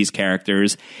scenes with these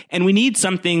characters. And we need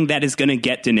something that is going to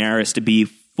get Daenerys to be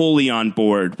fully on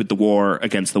board with the war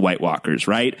against the White Walkers,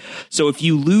 right? So if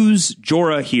you lose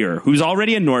Jorah here, who's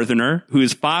already a Northerner,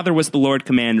 whose father was the Lord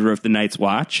Commander of the Night's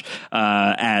Watch,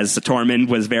 as Tormund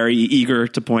was very eager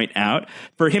to point out,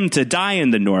 for him to die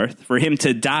in the North, for him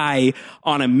to die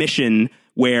on a mission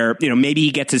where, you know, maybe he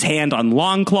gets his hand on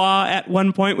Longclaw at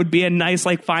one point would be a nice,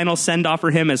 like, final send-off for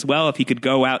him as well, if he could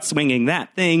go out swinging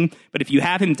that thing. But if you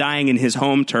have him dying in his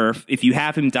home turf, if you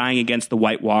have him dying against the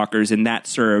White Walkers, and that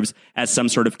serves as some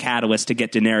sort of catalyst to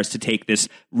get Daenerys to take this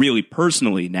really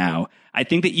personally now, I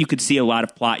think that you could see a lot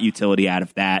of plot utility out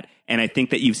of that. And I think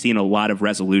that you've seen a lot of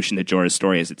resolution to Jorah's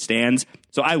story as it stands.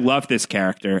 So I love this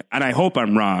character, and I hope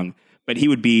I'm wrong, but he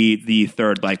would be the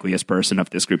third likeliest person of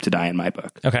this group to die in my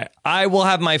book. Okay. I will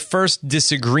have my first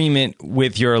disagreement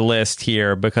with your list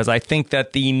here, because I think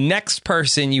that the next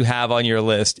person you have on your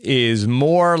list is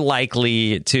more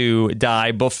likely to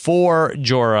die before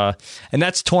Jorah, and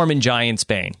that's Tormund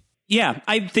Giantsbane. Yeah,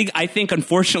 I think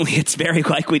unfortunately it's very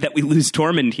likely that we lose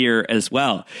Tormund here as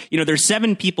well. You know, there's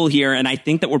 7 people here, and I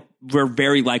think that we're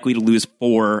very likely to lose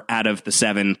 4 out of the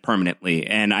 7 permanently.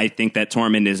 And I think that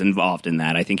Tormund is involved in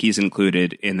that. I think he's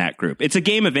included in that group. It's a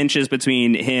game of inches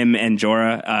between him and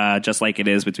Jorah, just like it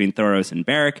is between Thoros and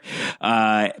Beric.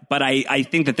 But I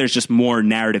think that there's just more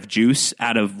narrative juice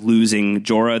out of losing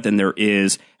Jorah than there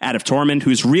is out of Tormund,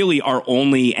 who's really our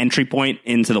only entry point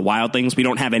into the Wildlings. We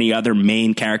don't have any other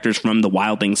main characters from the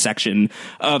Wildlings section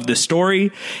of the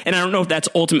story. And I don't know if that's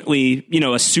ultimately, you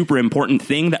know, a super important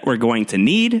thing that we're going to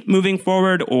need moving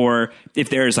forward, or if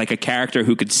there's like a character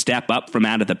who could step up from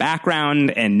out of the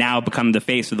background and now become the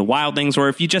face of the Wildlings, or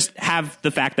if you just have the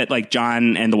fact that like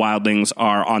Jon and the Wildlings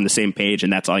are on the same page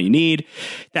and that's all you need,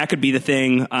 that could be the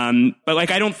thing. But like,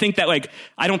 I don't think that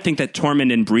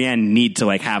Tormund and Brienne need to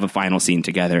like have a final scene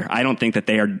together. I don't think that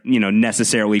they are, you know,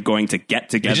 necessarily going to get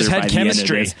together. They just had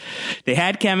chemistry. They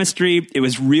had chemistry. It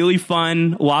was really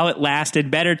fun while it lasted.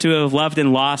 Better to have loved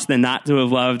and lost than not to have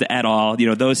loved at all. You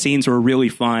know, those scenes were really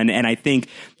fun, and I think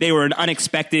they were an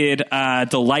unexpected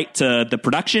delight to the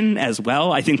production as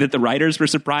well. I think that the writers were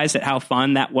surprised at how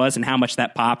fun that was and how much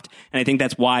that popped. And I think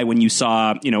that's why when you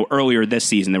saw, you know, earlier this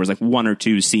season, there was like 1 or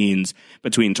 2 scenes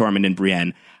between Tormund and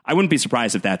Brienne. I wouldn't be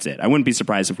surprised if that's it. I wouldn't be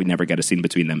surprised if we never get a scene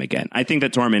between them again. I think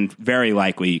that Tormund very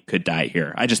likely could die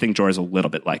here. I just think Jorah's a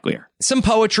little bit likelier. Some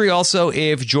poetry also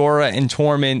if Jorah and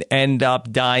Tormund end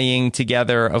up dying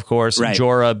together, of course. Right.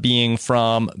 Jorah being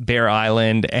from Bear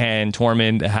Island and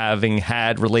Tormund having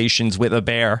had relations with a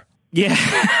bear. Yeah.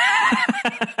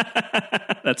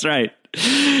 That's right.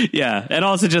 Yeah, and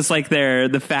also just like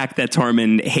the fact that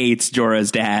Tormund hates Jorah's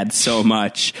dad so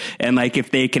much, and like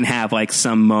if they can have like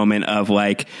some moment of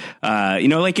like, you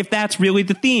know, like if that's really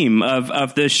the theme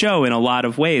of the show in a lot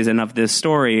of ways and of this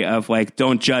story of like,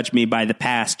 don't judge me by the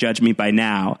past, judge me by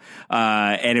now,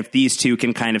 and if these two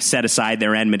can kind of set aside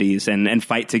their enmities and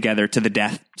fight together to the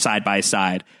death side by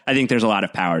side, I think there's a lot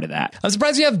of power to that. I'm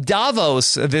surprised you have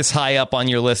Davos this high up on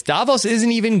your list. Davos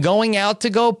isn't even going out to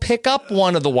go pick up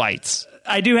one of the whites.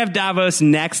 I do have Davos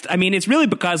next. I mean, it's really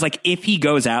because, like, if he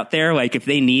goes out there, like, if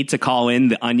they need to call in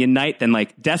the Onion Knight, then,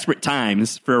 like, desperate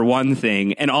times, for one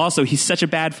thing. And also, he's such a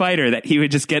bad fighter that he would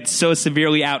just get so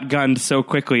severely outgunned so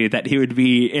quickly that he would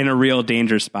be in a real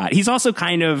danger spot. He's also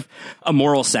kind of a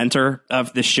moral center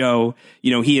of the show.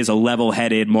 You know, he is a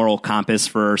level-headed moral compass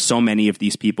for so many of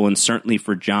these people, and certainly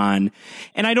for Jon.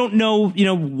 And I don't know, you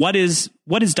know, what is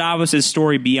what is Davos's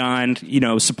story beyond,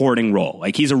 supporting role?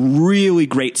 Like, he's a really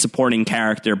great supporting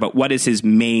character, but what is his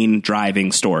main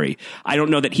driving story? I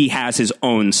don't know that he has his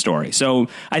own story. So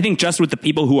I think just with the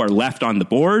people who are left on the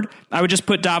board, I would just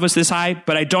put Davos this high,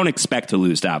 but I don't expect to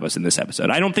lose Davos in this episode.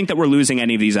 I don't think that we're losing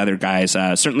any of these other guys,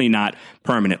 certainly not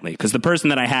permanently, because the person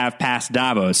that I have past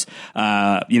Davos,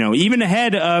 even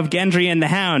ahead of Gendry and the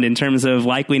Hound in terms of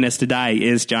likeliness to die,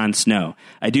 is Jon Snow.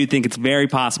 I do think it's very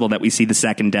possible that we see the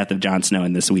second death of Jon Snow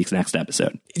in this week's next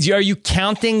episode. Are you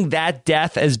counting that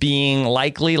death as being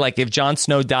likely? Like, if Jon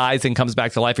Snow dies and comes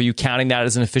back to life, are you counting that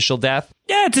as an official death?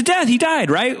 Yeah, it's a death. He died,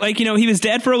 right? Like, he was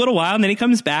dead for a little while and then he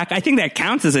comes back. I think that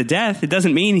counts as a death. It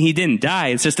doesn't mean he didn't die.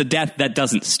 It's just a death that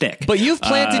doesn't stick. But you've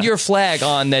planted your flag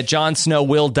on that Jon Snow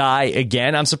will die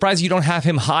again. I'm surprised you don't have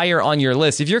him higher on your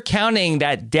list. If you're counting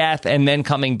that death and then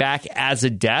coming back as a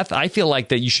death, I feel like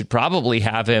that you should probably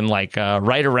have him right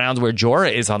around where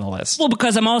Jorah is on the list. Well,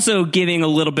 because I'm also giving a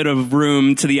little bit of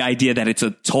room to the idea that it's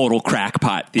a total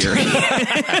crackpot theory.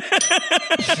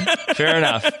 Fair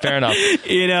enough.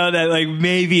 That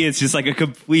maybe it's just a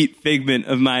complete figment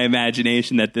of my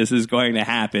imagination that this is going to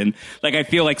happen. I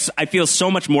feel so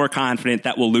much more confident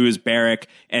that we'll lose Beric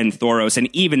and Thoros,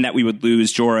 and even that we would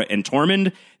lose Jorah and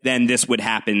Tormund, then this would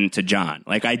happen to Jon.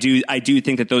 I do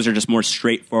think that those are just more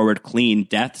straightforward, clean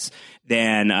deaths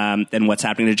than what's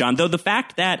happening to Jon. Though the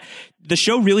fact that the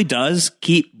show really does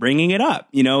keep bringing it up,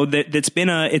 it's been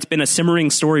a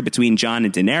simmering story between Jon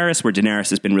and Daenerys, where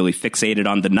Daenerys has been really fixated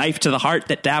on the knife to the heart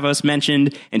that Davos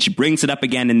mentioned, and she brings it up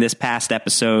again in this past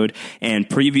episode. And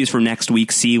previews for next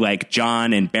week see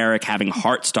Jon and Beric having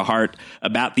hearts to heart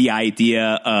about the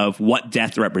idea of what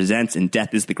death represents, and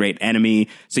death is the great enemy.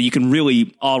 So you can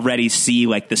really already see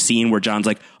the scene where Jon's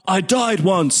like, I died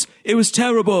once. It was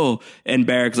terrible. And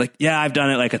Beric's like, yeah, I've done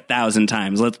it 1,000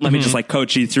 times. Let me just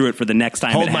coach you through it for the next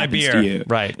time hold it happens my beer. To you.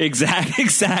 Right.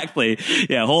 Exactly.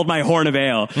 Yeah. Hold my horn of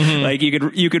ale.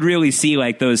 You could really see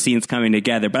those scenes coming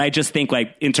together. But I just think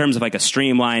in terms of a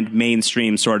streamlined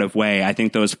mainstream sort of way, I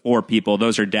think those 4 people,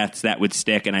 those are deaths that would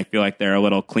stick. And I feel like they're a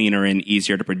little cleaner and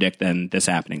easier to predict than this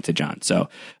happening to Jon. So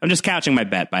I'm just couching my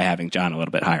bet by having Jon a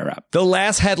little bit higher up. The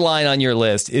last headline on your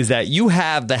list is that you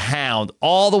have the Hound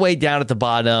all the way down at the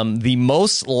bottom, the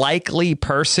most likely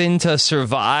person to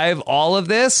survive all of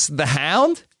this, the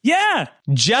Hound? Yeah.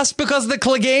 Just because of the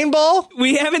Clegane Bowl?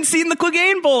 We haven't seen the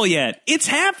Clegane Bowl yet. It's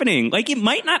happening. It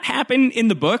might not happen in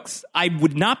the books. I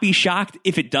would not be shocked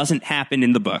if it doesn't happen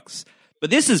in the books. But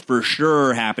this is for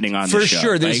sure happening on the show. For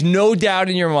sure. There's no doubt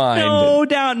in your mind. No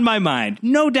doubt in my mind.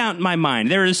 No doubt in my mind.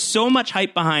 There is so much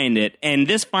hype behind it. And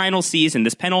this final season,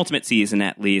 this penultimate season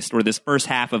at least, or this first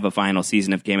half of a final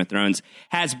season of Game of Thrones,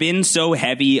 has been so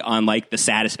heavy on the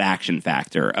satisfaction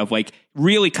factor of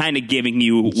really kind of giving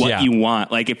you what you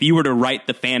want. If you were to write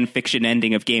the fan fiction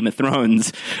ending of Game of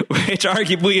Thrones, which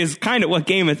arguably is kind of what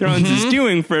Game of Thrones is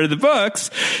doing for the books,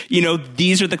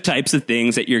 these are the types of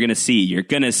things that you're going to see. You're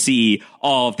going to see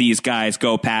all of these guys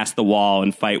go past the wall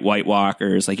and fight White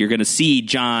Walkers. You're going to see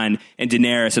Jon and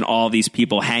Daenerys and all these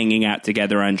people hanging out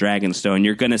together on Dragonstone.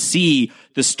 You're going to see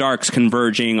the Starks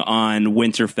converging on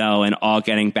Winterfell and all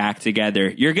getting back together.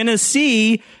 You're going to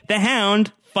see the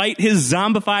Hound fight his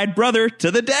zombified brother to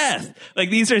the death.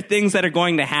 These are things that are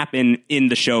going to happen in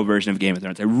the show version of Game of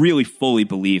Thrones. I really fully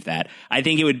believe that. I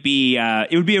think it would be a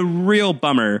real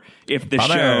bummer if the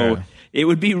show... It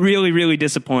would be really, really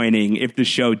disappointing if the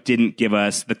show didn't give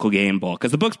us the Clegane Bowl,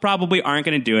 because the books probably aren't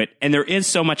going to do it, and there is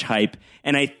so much hype.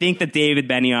 And I think that David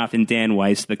Benioff and Dan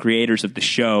Weiss, the creators of the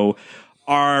show,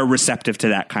 are receptive to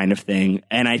that kind of thing.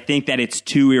 And I think that it's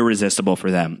too irresistible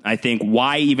for them. I think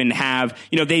why even have,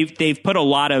 they've put a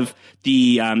lot of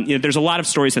the, there's a lot of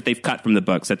stories that they've cut from the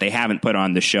books that they haven't put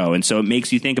on the show. And so it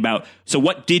makes you think about, so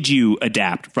what did you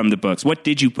adapt from the books? What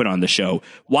did you put on the show?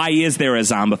 Why is there a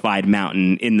zombified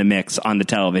mountain in the mix on the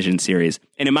television series?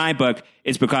 And in my book,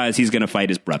 it's because he's going to fight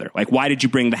his brother. Why did you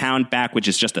bring the Hound back, which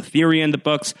is just a theory in the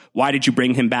books? Why did you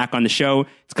bring him back on the show?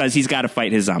 It's because he's got to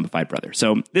fight his zombified brother.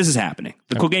 So this is happening.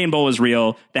 The Clegane Bowl is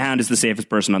real. The Hound is the safest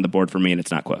person on the board for me, and it's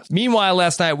not close. Meanwhile,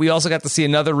 last night, we also got to see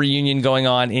another reunion going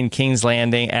on in King's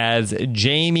Landing as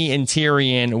Jaime and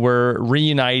Tyrion were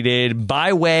reunited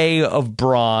by way of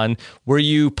Bronn. Were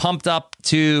you pumped up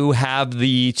to have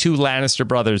the 2 Lannister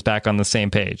brothers back on the same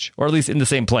page, or at least in the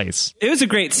same place? It was a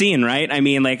great scene, right? I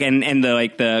mean, and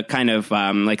the kind of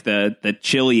the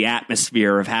chilly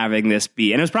atmosphere of having this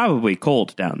be, and it was probably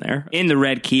cold down there in the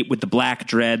Red Keep with the Black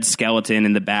Dread skeleton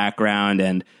in the background,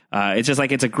 and It's just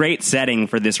like it's a great setting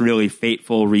for this really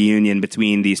fateful reunion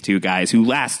between these two guys who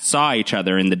last saw each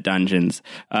other in the dungeons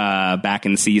back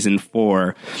in season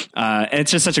 4. And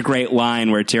it's just such a great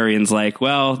line where Tyrion's like,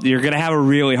 well, you're going to have a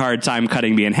really hard time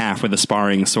cutting me in half with a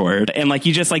sparring sword. And like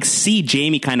you just like see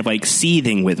Jaime kind of like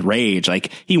seething with rage.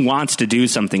 Like he wants to do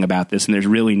something about this and there's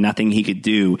really nothing he could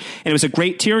do. And it was a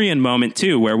great Tyrion moment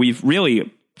too, where we've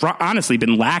really honestly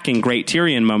been lacking great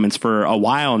Tyrion moments for a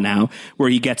while now, where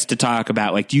he gets to talk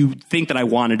about, like, do you think that I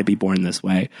wanted to be born this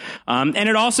way? And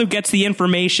it also gets the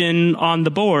information on the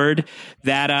board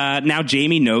that now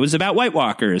Jaime knows about White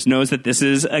Walkers, knows that this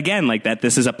is, again, like that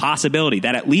this is a possibility,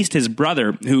 that at least his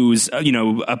brother, whose,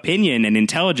 opinion and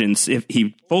intelligence, if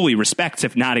he fully respects,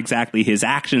 if not exactly his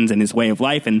actions and his way of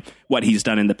life and what he's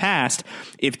done in the past,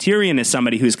 if Tyrion is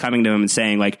somebody who's coming to him and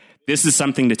saying, like, this is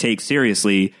something to take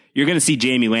seriously, you're going to see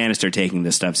Jaime Lannister taking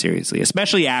this stuff seriously,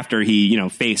 especially after he,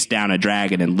 faced down a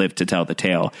dragon and lived to tell the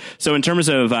tale. So in terms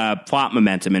of plot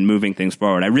momentum and moving things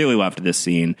forward, I really loved this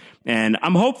scene. And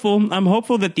I'm hopeful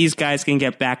that these guys can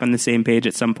get back on the same page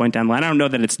at some point down the line. I don't know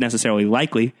that it's necessarily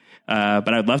likely,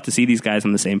 but I'd love to see these guys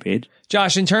on the same page.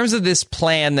 Josh, in terms of this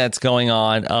plan that's going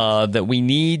on, that we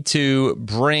need to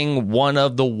bring one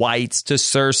of the whites to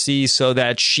Cersei so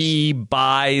that she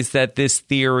buys that this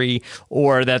theory,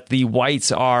 or that the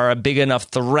whites are a big enough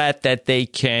threat that they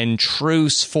can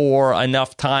truce for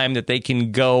enough time that they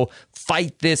can go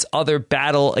fight this other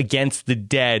battle against the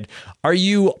dead. Are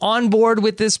you on board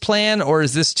with this plan, or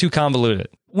is this too convoluted?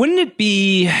 Wouldn't it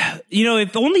be,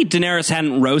 if only Daenerys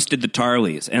hadn't roasted the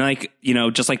Tarleys and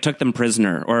just took them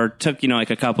prisoner, or took,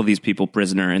 a couple of these people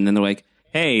prisoner, and then they're like,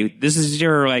 hey, this is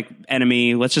your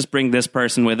enemy. Let's just bring this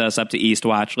person with us up to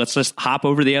Eastwatch. Let's just hop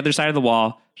over the other side of the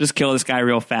wall, just kill this guy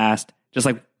real fast, just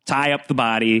tie up the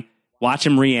body, watch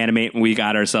him reanimate, and we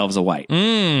got ourselves a white.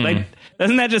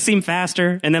 Doesn't that just seem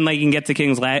faster? And then you can get to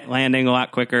King's Landing a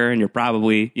lot quicker, and you're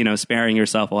probably, sparing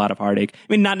yourself a lot of heartache.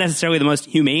 I mean, not necessarily the most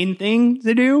humane thing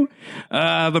to do,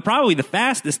 but probably the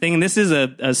fastest thing. And this is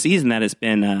a season that has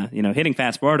been, hitting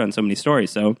fast forward on so many stories.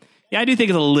 So yeah, I do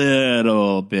think it's a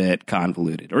little bit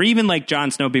convoluted. Or even Jon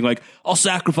Snow being like, I'll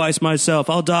sacrifice myself,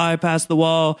 I'll die past the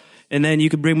wall, and then you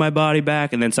can bring my body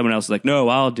back. And then someone else is like, no,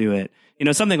 I'll do it.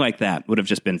 Something like that would have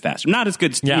just been faster. Not as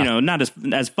good, not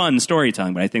as fun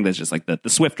storytelling, but I think that's just the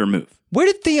swifter move. Where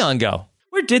did Theon go?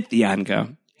 Where did Theon go?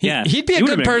 Yeah, he'd be a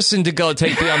good person to go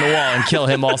take Theon the wall and kill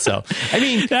him also. I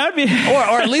mean, that would be,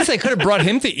 or at least they could have brought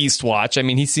him to Eastwatch. I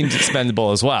mean, he seems expendable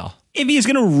as well. If he's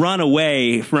going to run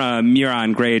away from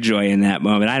Euron Greyjoy in that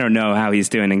moment, I don't know how he's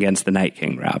doing against the Night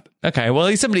King, Rob. Okay, well,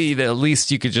 he's somebody that at least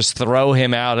you could just throw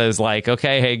him out as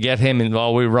okay, hey, get him and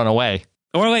while we run away.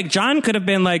 Or John could have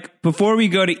been before we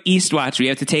go to Eastwatch, we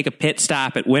have to take a pit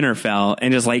stop at Winterfell,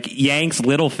 and just yanks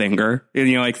Littlefinger,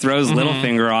 and, throws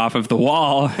Littlefinger off of the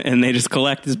wall, and they just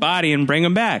collect his body and bring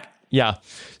him back. Yeah.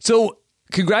 So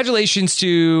congratulations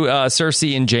to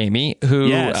Cersei and Jaime, who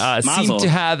seem to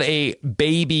have a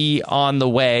baby on the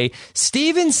way.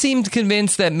 Steven seemed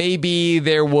convinced that maybe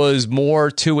there was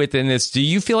more to it than this. Do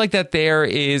you feel like that there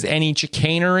is any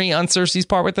chicanery on Cersei's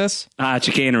part with this?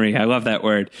 Chicanery. I love that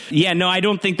word. Yeah, no, I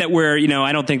don't think that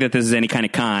I don't think that this is any kind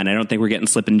of con. I don't think we're getting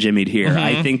slip and jimmied here.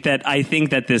 Mm-hmm. I think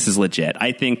that this is legit.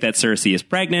 I think that Cersei is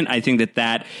pregnant. I think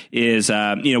that is,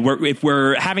 if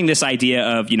we're having this idea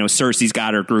of, Cersei's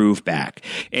got her groove back,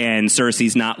 and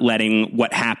Cersei's not letting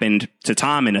what happened to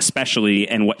Tommen, especially,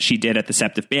 and what she did at the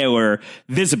Sept of Baelor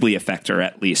visibly affect her,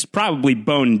 at least. Probably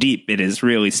bone deep, it is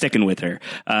really sticking with her.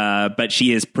 But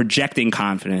she is projecting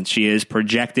confidence. She is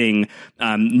projecting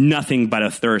nothing but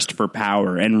a thirst for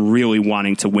power and really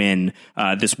wanting to win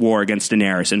this war against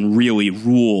Daenerys and really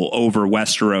rule over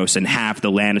Westeros and have the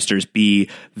Lannisters be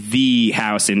the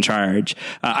house in charge.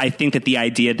 I think that the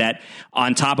idea that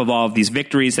on top of all of these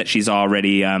victories that she's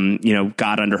already,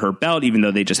 got under her belt, even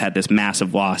though they just had this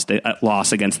massive loss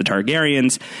against the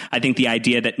Targaryens, I think the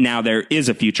idea that now there is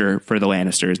a future for the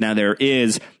Lannisters, now there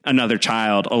is another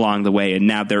child along the way, and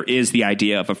now there is the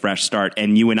idea of a fresh start,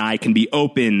 and you and I can be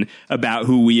open about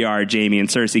who we are. Jaime and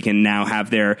Cersei can now have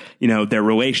their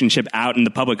relationship out in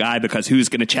the public eye, because who's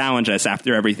going to challenge us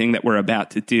after everything that we're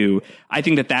about to do? I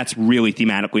think that that's really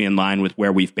thematically in line with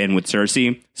where we've been with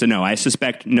Cersei. So no, I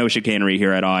suspect no chicanery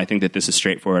here at all. I think that this is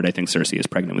straightforward. I think Cersei is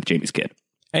pregnant with Jaime's kid.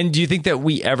 And do you think that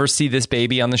we ever see this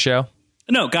baby on the show?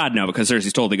 No, God, no, because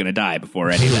Cersei's totally going to die before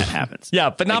any of that happens.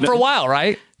 Yeah, but not for a while,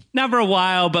 right? Not for a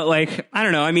while, but I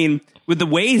don't know. I mean, with the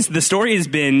ways the story has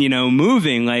been,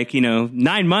 moving,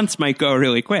 9 months might go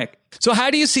really quick. So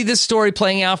how do you see this story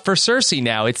playing out for Cersei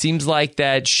now? It seems like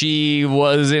that she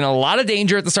was in a lot of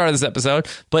danger at the start of this episode,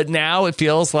 but now it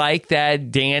feels like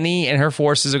that Dany and her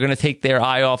forces are going to take their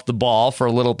eye off the ball for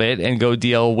a little bit and go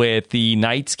deal with the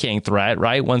Night's King threat,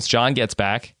 right? Once Jon gets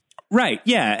back. Right.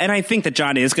 Yeah. And I think that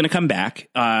Jon is going to come back.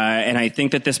 And I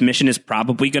think that this mission is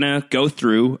probably going to go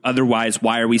through. Otherwise,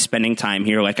 why are we spending time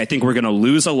here? Like, I think we're going to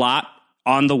lose a lot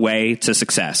on the way to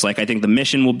success. Like, I think the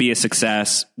mission will be a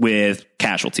success with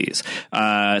casualties.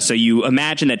 So you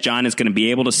imagine that Jon is going to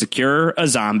be able to secure a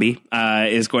zombie,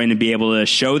 is going to be able to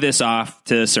show this off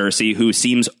to Cersei, who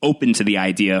seems open to the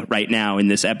idea right now in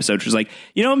this episode. She's like,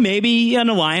 maybe an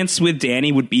alliance with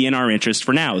Dany would be in our interest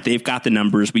for now. They've got the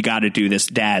numbers. We got to do this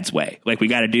Dad's way. Like, we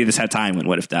got to do this how Tywin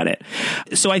would have done it.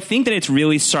 So I think that it's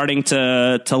really starting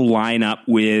to line up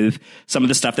with some of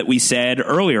the stuff that we said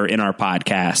earlier in our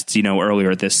podcasts,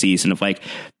 earlier this season, of like,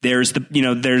 there's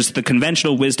the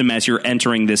conventional wisdom as you're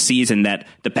entering this season that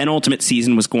the penultimate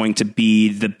season was going to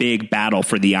be the big battle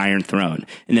for the Iron Throne.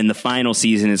 And then the final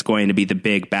season is going to be the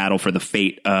big battle for the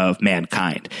fate of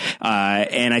mankind.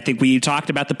 And I think we talked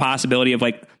about the possibility of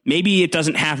like, maybe it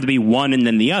doesn't have to be one and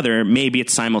then the other. Maybe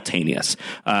it's simultaneous.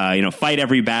 Fight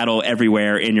every battle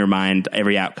everywhere in your mind,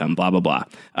 every outcome, blah, blah, blah.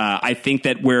 I think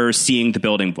that we're seeing the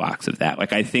building blocks of that.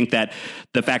 Like, I think that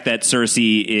the fact that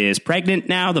Cersei is pregnant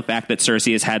now, the fact that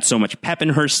Cersei has had so much pep in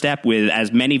her step with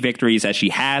as many victories as she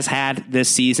has had this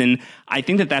season, I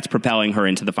think that that's propelling her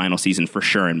into the final season for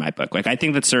sure in my book. Like, I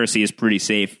think that Cersei is pretty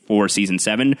safe for season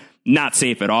 7, not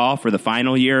safe at all for the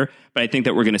final year. But I think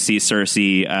that we're going to see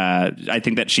Cersei. I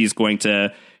think that she's going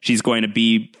to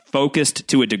be focused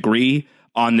to a degree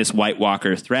on this White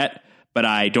Walker threat. But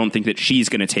I don't think that she's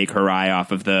going to take her eye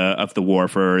off of the war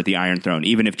for the Iron Throne,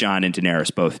 even if Jon and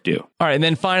Daenerys both do. All right. And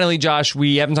then finally, Josh,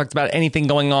 we haven't talked about anything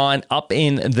going on up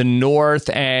in the north.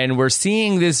 And we're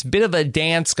seeing this bit of a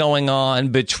dance going on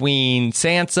between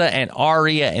Sansa and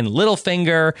Arya and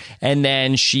Littlefinger. And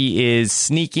then she is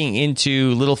sneaking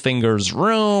into Littlefinger's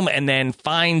room and then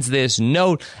finds this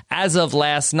note. As of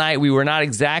last night, we were not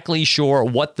exactly sure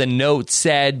what the note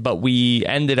said, but we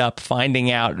ended up finding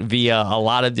out via a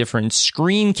lot of different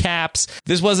screen caps.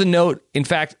 This was a note, in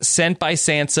fact, sent by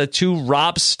Sansa to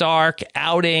Robb Stark,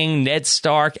 outing Ned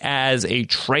Stark as a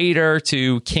traitor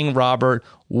to King Robert.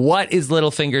 What is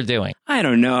Littlefinger doing? I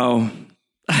don't know.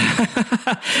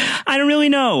 I don't really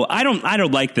know. I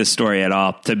don't like this story at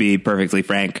all, to be perfectly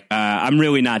frank. I'm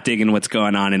really not digging what's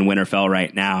going on in Winterfell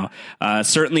right now.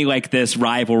 Certainly, like, this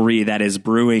rivalry that is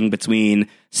brewing between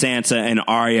Sansa and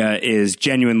Arya is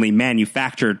genuinely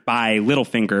manufactured by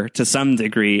Littlefinger to some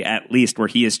degree, at least, where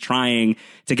he is trying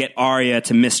to get Arya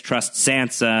to mistrust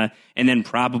Sansa and then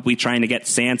probably trying to get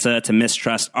Sansa to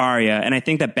mistrust Arya. And I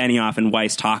think that Benioff and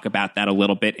Weiss talk about that a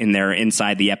little bit in their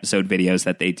Inside the Episode videos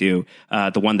that they do,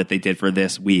 the one that they did for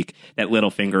this week, that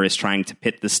Littlefinger is trying to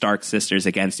pit the Stark sisters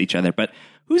against each other. But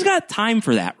who's got time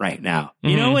for that right now?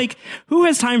 Like, who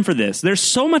has time for this? There's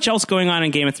so much else going on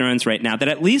in Game of Thrones right now that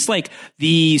at least, like,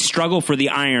 the struggle for the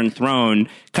Iron Throne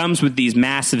comes with these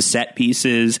massive set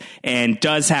pieces and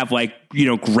does have, like,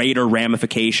 greater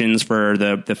ramifications for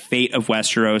the fate of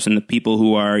Westeros and the people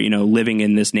who are, living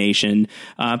in this nation.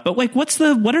 But like, what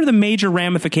are the major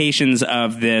ramifications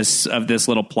of this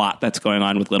little plot that's going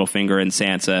on with Littlefinger and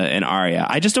Sansa and Arya?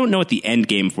 I just don't know what the end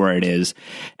game for it is.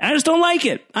 And I just don't like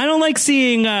it. I don't like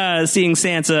seeing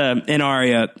Sansa and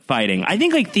Arya fighting. I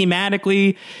think, like,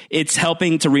 thematically, it's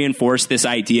helping to reinforce this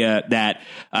idea that,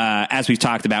 as we've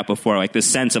talked about before, like, this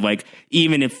sense of, like,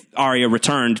 even if Arya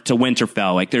returned to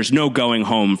Winterfell, like, there's no going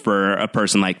home for a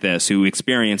person like this who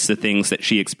experienced the things that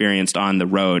she experienced on the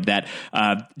road, that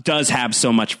does have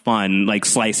so much fun, like,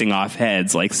 slicing off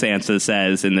heads, like Sansa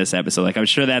says in this episode. Like, I'm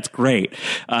sure that's great.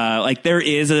 Like, there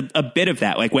is a bit of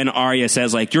that. Like, when Arya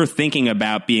says, like, you're thinking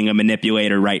about being a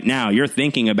manipulator right now, you're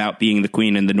thinking about being the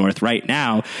queen in the North right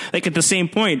now. Like, at the same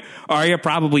point, Arya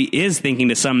probably is thinking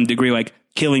to some degree, like,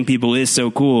 killing people is so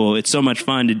cool. It's so much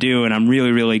fun to do, and I'm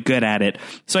really, really good at it.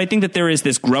 So I think that there is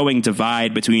this growing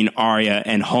divide between Arya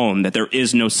and home, that there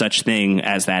is no such thing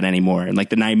as that anymore. And, like,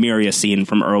 the Nymeria scene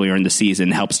from earlier in the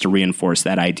season helps to reinforce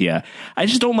that idea. I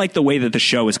just don't like the way that the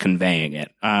show is conveying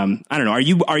it. I don't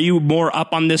know. Are you more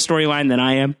up on this storyline than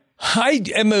I am? I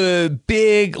am a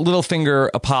big Littlefinger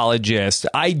apologist.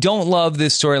 I don't love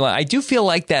this storyline. I do feel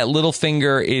like that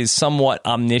Littlefinger is somewhat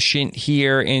omniscient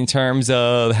here in terms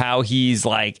of how he's,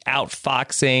 like,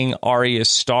 outfoxing Arya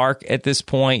Stark at this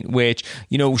point, which,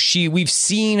 we've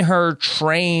seen her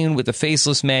train with the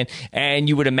Faceless Men, and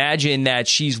you would imagine that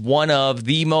she's one of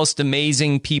the most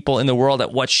amazing people in the world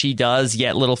at what she does,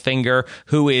 yet Littlefinger,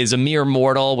 who is a mere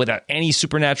mortal without any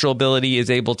supernatural ability,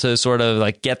 is able to sort of,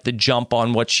 like, get the jump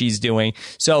on what she's he's doing.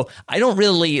 So I don't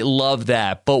really love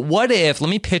that. But what if, let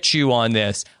me pitch you on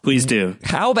this. Please do.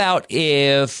 How about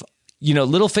if,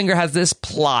 Littlefinger has this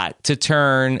plot to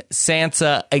turn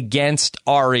Sansa against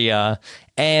Arya,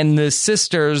 and the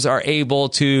sisters are able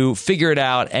to figure it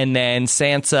out, and then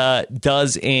Sansa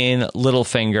does in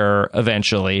Littlefinger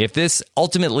eventually. If this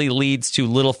ultimately leads to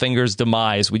Littlefinger's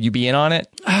demise, would you be in on it?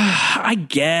 I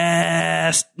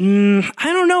guess.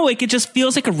 I don't know. Like, it just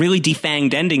feels like a really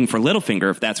defanged ending for Littlefinger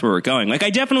if that's where we're going. Like, I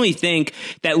definitely think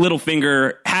that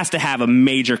Littlefinger has to have a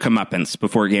major comeuppance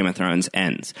before Game of Thrones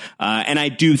ends. And I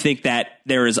do think that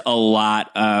there is a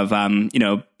lot of,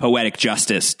 poetic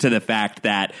justice to the fact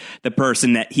that the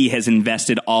person that he has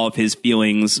invested all of his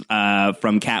feelings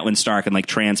from Catelyn Stark and like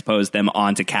transposed them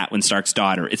onto Catelyn Stark's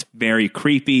daughter. It's very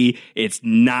creepy. It's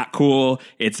not cool.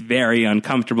 It's very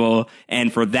uncomfortable.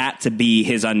 And for that to be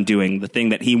his undoing, the thing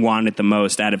that he wanted the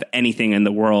most out of anything in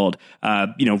the world,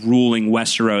 ruling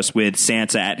Westeros with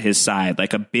Sansa at his side,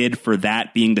 like a bid for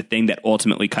that being the thing that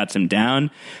ultimately cuts him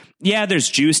down. Yeah, there's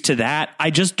juice to that.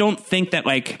 I just don't think that,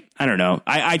 like, I don't know.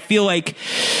 I feel like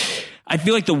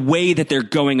the way that they're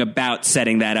going about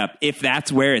setting that up, if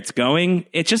that's where it's going,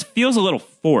 it just feels a little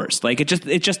forced. Like, it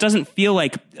just doesn't feel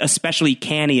like especially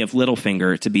canny of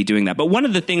Littlefinger to be doing that. But one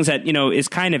of the things that, is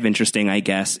kind of interesting, I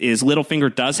guess, is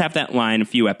Littlefinger does have that line a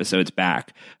few episodes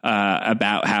back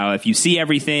about how if you see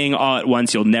everything all at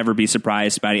once, you'll never be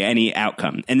surprised by any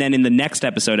outcome. And then in the next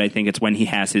episode, I think it's when he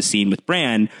has his scene with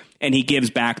Bran and he gives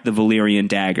back the Valyrian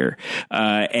dagger.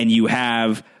 And you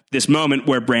have this moment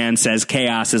where Bran says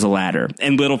chaos is a ladder,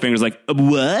 and Littlefinger's like,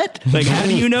 what? Like, how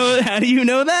do you know that? How do you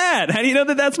know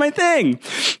that that's my thing?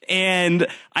 And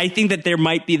I think that there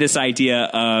might be this idea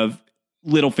of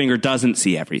Littlefinger doesn't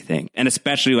see everything, and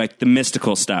especially like the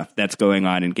mystical stuff that's going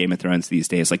on in Game of Thrones these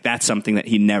days. Like, that's something that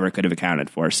he never could have accounted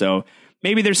for. So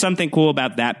maybe there's something cool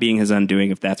about that being his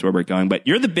undoing if that's where we're going. But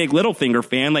you're the big Littlefinger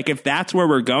fan. Like, if that's where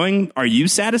we're going, are you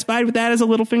satisfied with that as a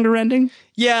Littlefinger ending?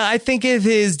 Yeah, I think if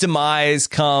his demise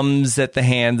comes at the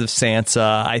hands of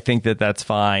Sansa, I think that that's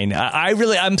fine.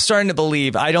 I'm starting to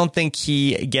believe. I don't think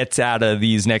he gets out of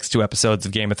these next 2 episodes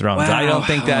of Game of Thrones. Wow. I don't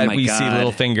think that see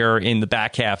Littlefinger in the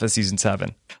back half of season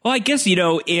 7. Well, I guess,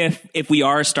 if we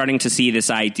are starting to see this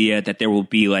idea that there will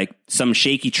be like some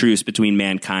shaky truce between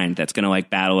mankind that's going to like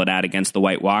battle it out against the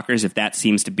White Walkers, if that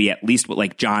seems to be at least what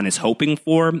like Jon is hoping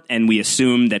for, and we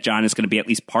assume that Jon is going to be at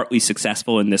least partly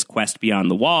successful in this quest beyond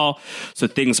the wall, so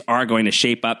things are going to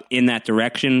shape up in that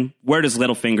direction, where does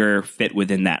Littlefinger fit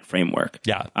within that framework?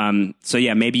 Yeah. So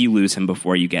yeah, maybe you lose him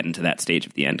before you get into that stage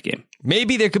of the end game.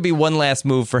 Maybe there could be one last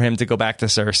move for him to go back to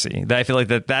Cersei. I feel like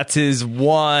that's his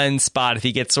one spot if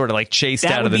he gets sort of like chased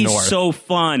out of the north. That would be so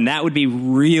fun. That would be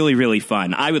really, really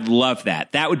fun. I would love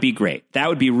that. That would be great. That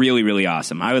would be really, really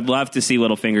awesome. I would love to see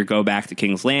Littlefinger go back to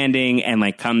King's Landing and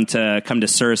like come to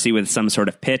Cersei with some sort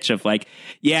of pitch of like,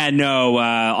 yeah, no,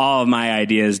 all of my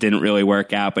ideas didn't really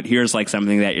work out, but here's like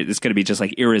something that is going to be just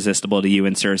like irresistible to you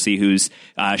and Cersei, who's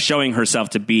showing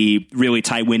herself to be really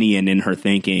Tywinian in her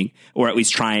thinking, or at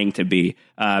least trying to be,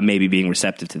 maybe being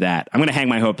receptive to that. I'm going to hang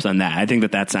my hopes on that. I think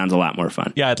that sounds a lot more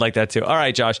fun. Yeah, I'd like that too. All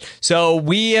right, Josh. So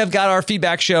we have got our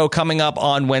feedback show coming up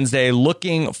on Wednesday.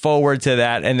 Looking forward to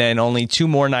that. And then only 2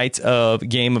 more nights of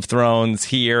Game of Thrones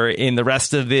here in the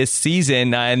rest of this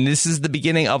season. And this is the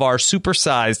beginning of our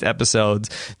supersized episodes.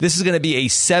 This is going to be a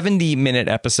 70-minute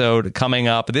episode coming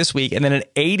up this week, and then an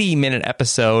 80-minute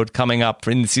episode coming up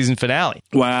in the season finale.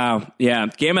 Wow. Yeah.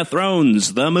 Game of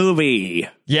Thrones, the movie.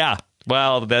 Yeah.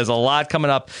 Well, there's a lot coming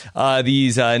up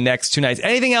these next 2 nights.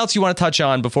 Anything else you want to touch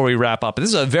on before we wrap up? This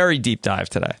is a very deep dive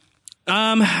today.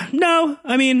 No.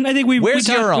 I mean, I think Where's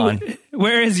Euron?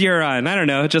 Where is Euron? I don't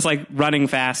know. Just like running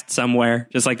fast somewhere.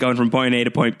 Just like going from point A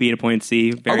to point B to point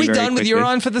C. Are we done with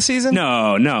Euron for the season?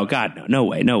 No. God, no. No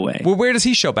way. No way. Well, where does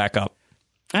he show back up?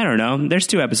 I don't know. There's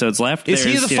 2 episodes left. Is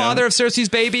he the father of Cersei's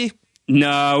baby?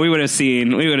 No, we would have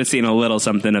seen a little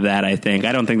something of that, I think.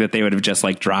 I don't think that they would have just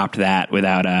like dropped that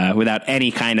without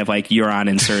any kind of like Euron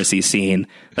and Cersei scene.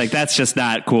 Like, that's just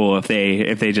not cool if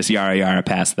they just Yara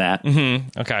past that.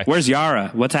 Mm-hmm. Okay. Where's Yara?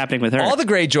 What's happening with her? All the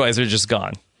Greyjoys are just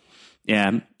gone.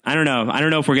 Yeah. I don't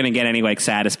know if we're going to get any like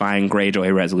satisfying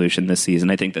Greyjoy resolution this season.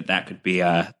 I think that could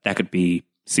be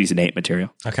season 8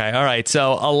 material. Okay. All right.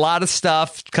 So a lot of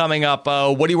stuff coming up.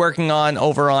 What are you working on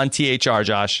over on THR,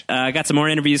 Josh? I got some more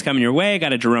interviews coming your way.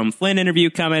 Got a Jerome Flynn interview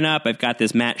coming up. I've got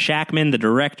this Matt Shackman, the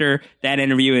director. That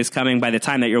interview is coming by the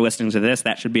time that you're listening to this.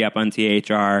 That should be up on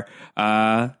THR.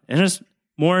 And just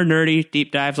more nerdy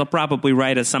deep dives. I'll probably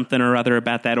write a something or other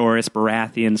about that Oris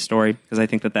Baratheon story, because I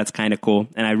think that that's kind of cool.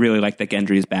 And I really like that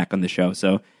Gendry is back on the show.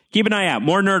 So keep an eye out.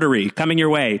 More nerdery coming your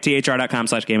way.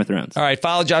 THR.com/Game of Thrones. All right,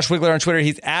 follow Josh Wigler on Twitter.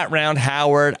 He's at Round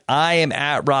Howard. I am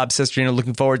at Rob Sestrino.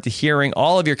 Looking forward to hearing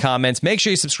all of your comments. Make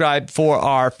sure you subscribe for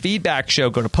our feedback show.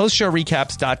 Go to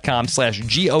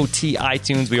postshowrecaps.com/GOT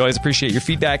iTunes. We always appreciate your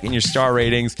feedback and your star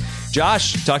ratings.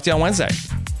 Josh, talk to you on Wednesday.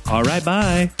 All right,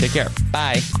 bye. Take care.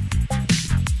 Bye.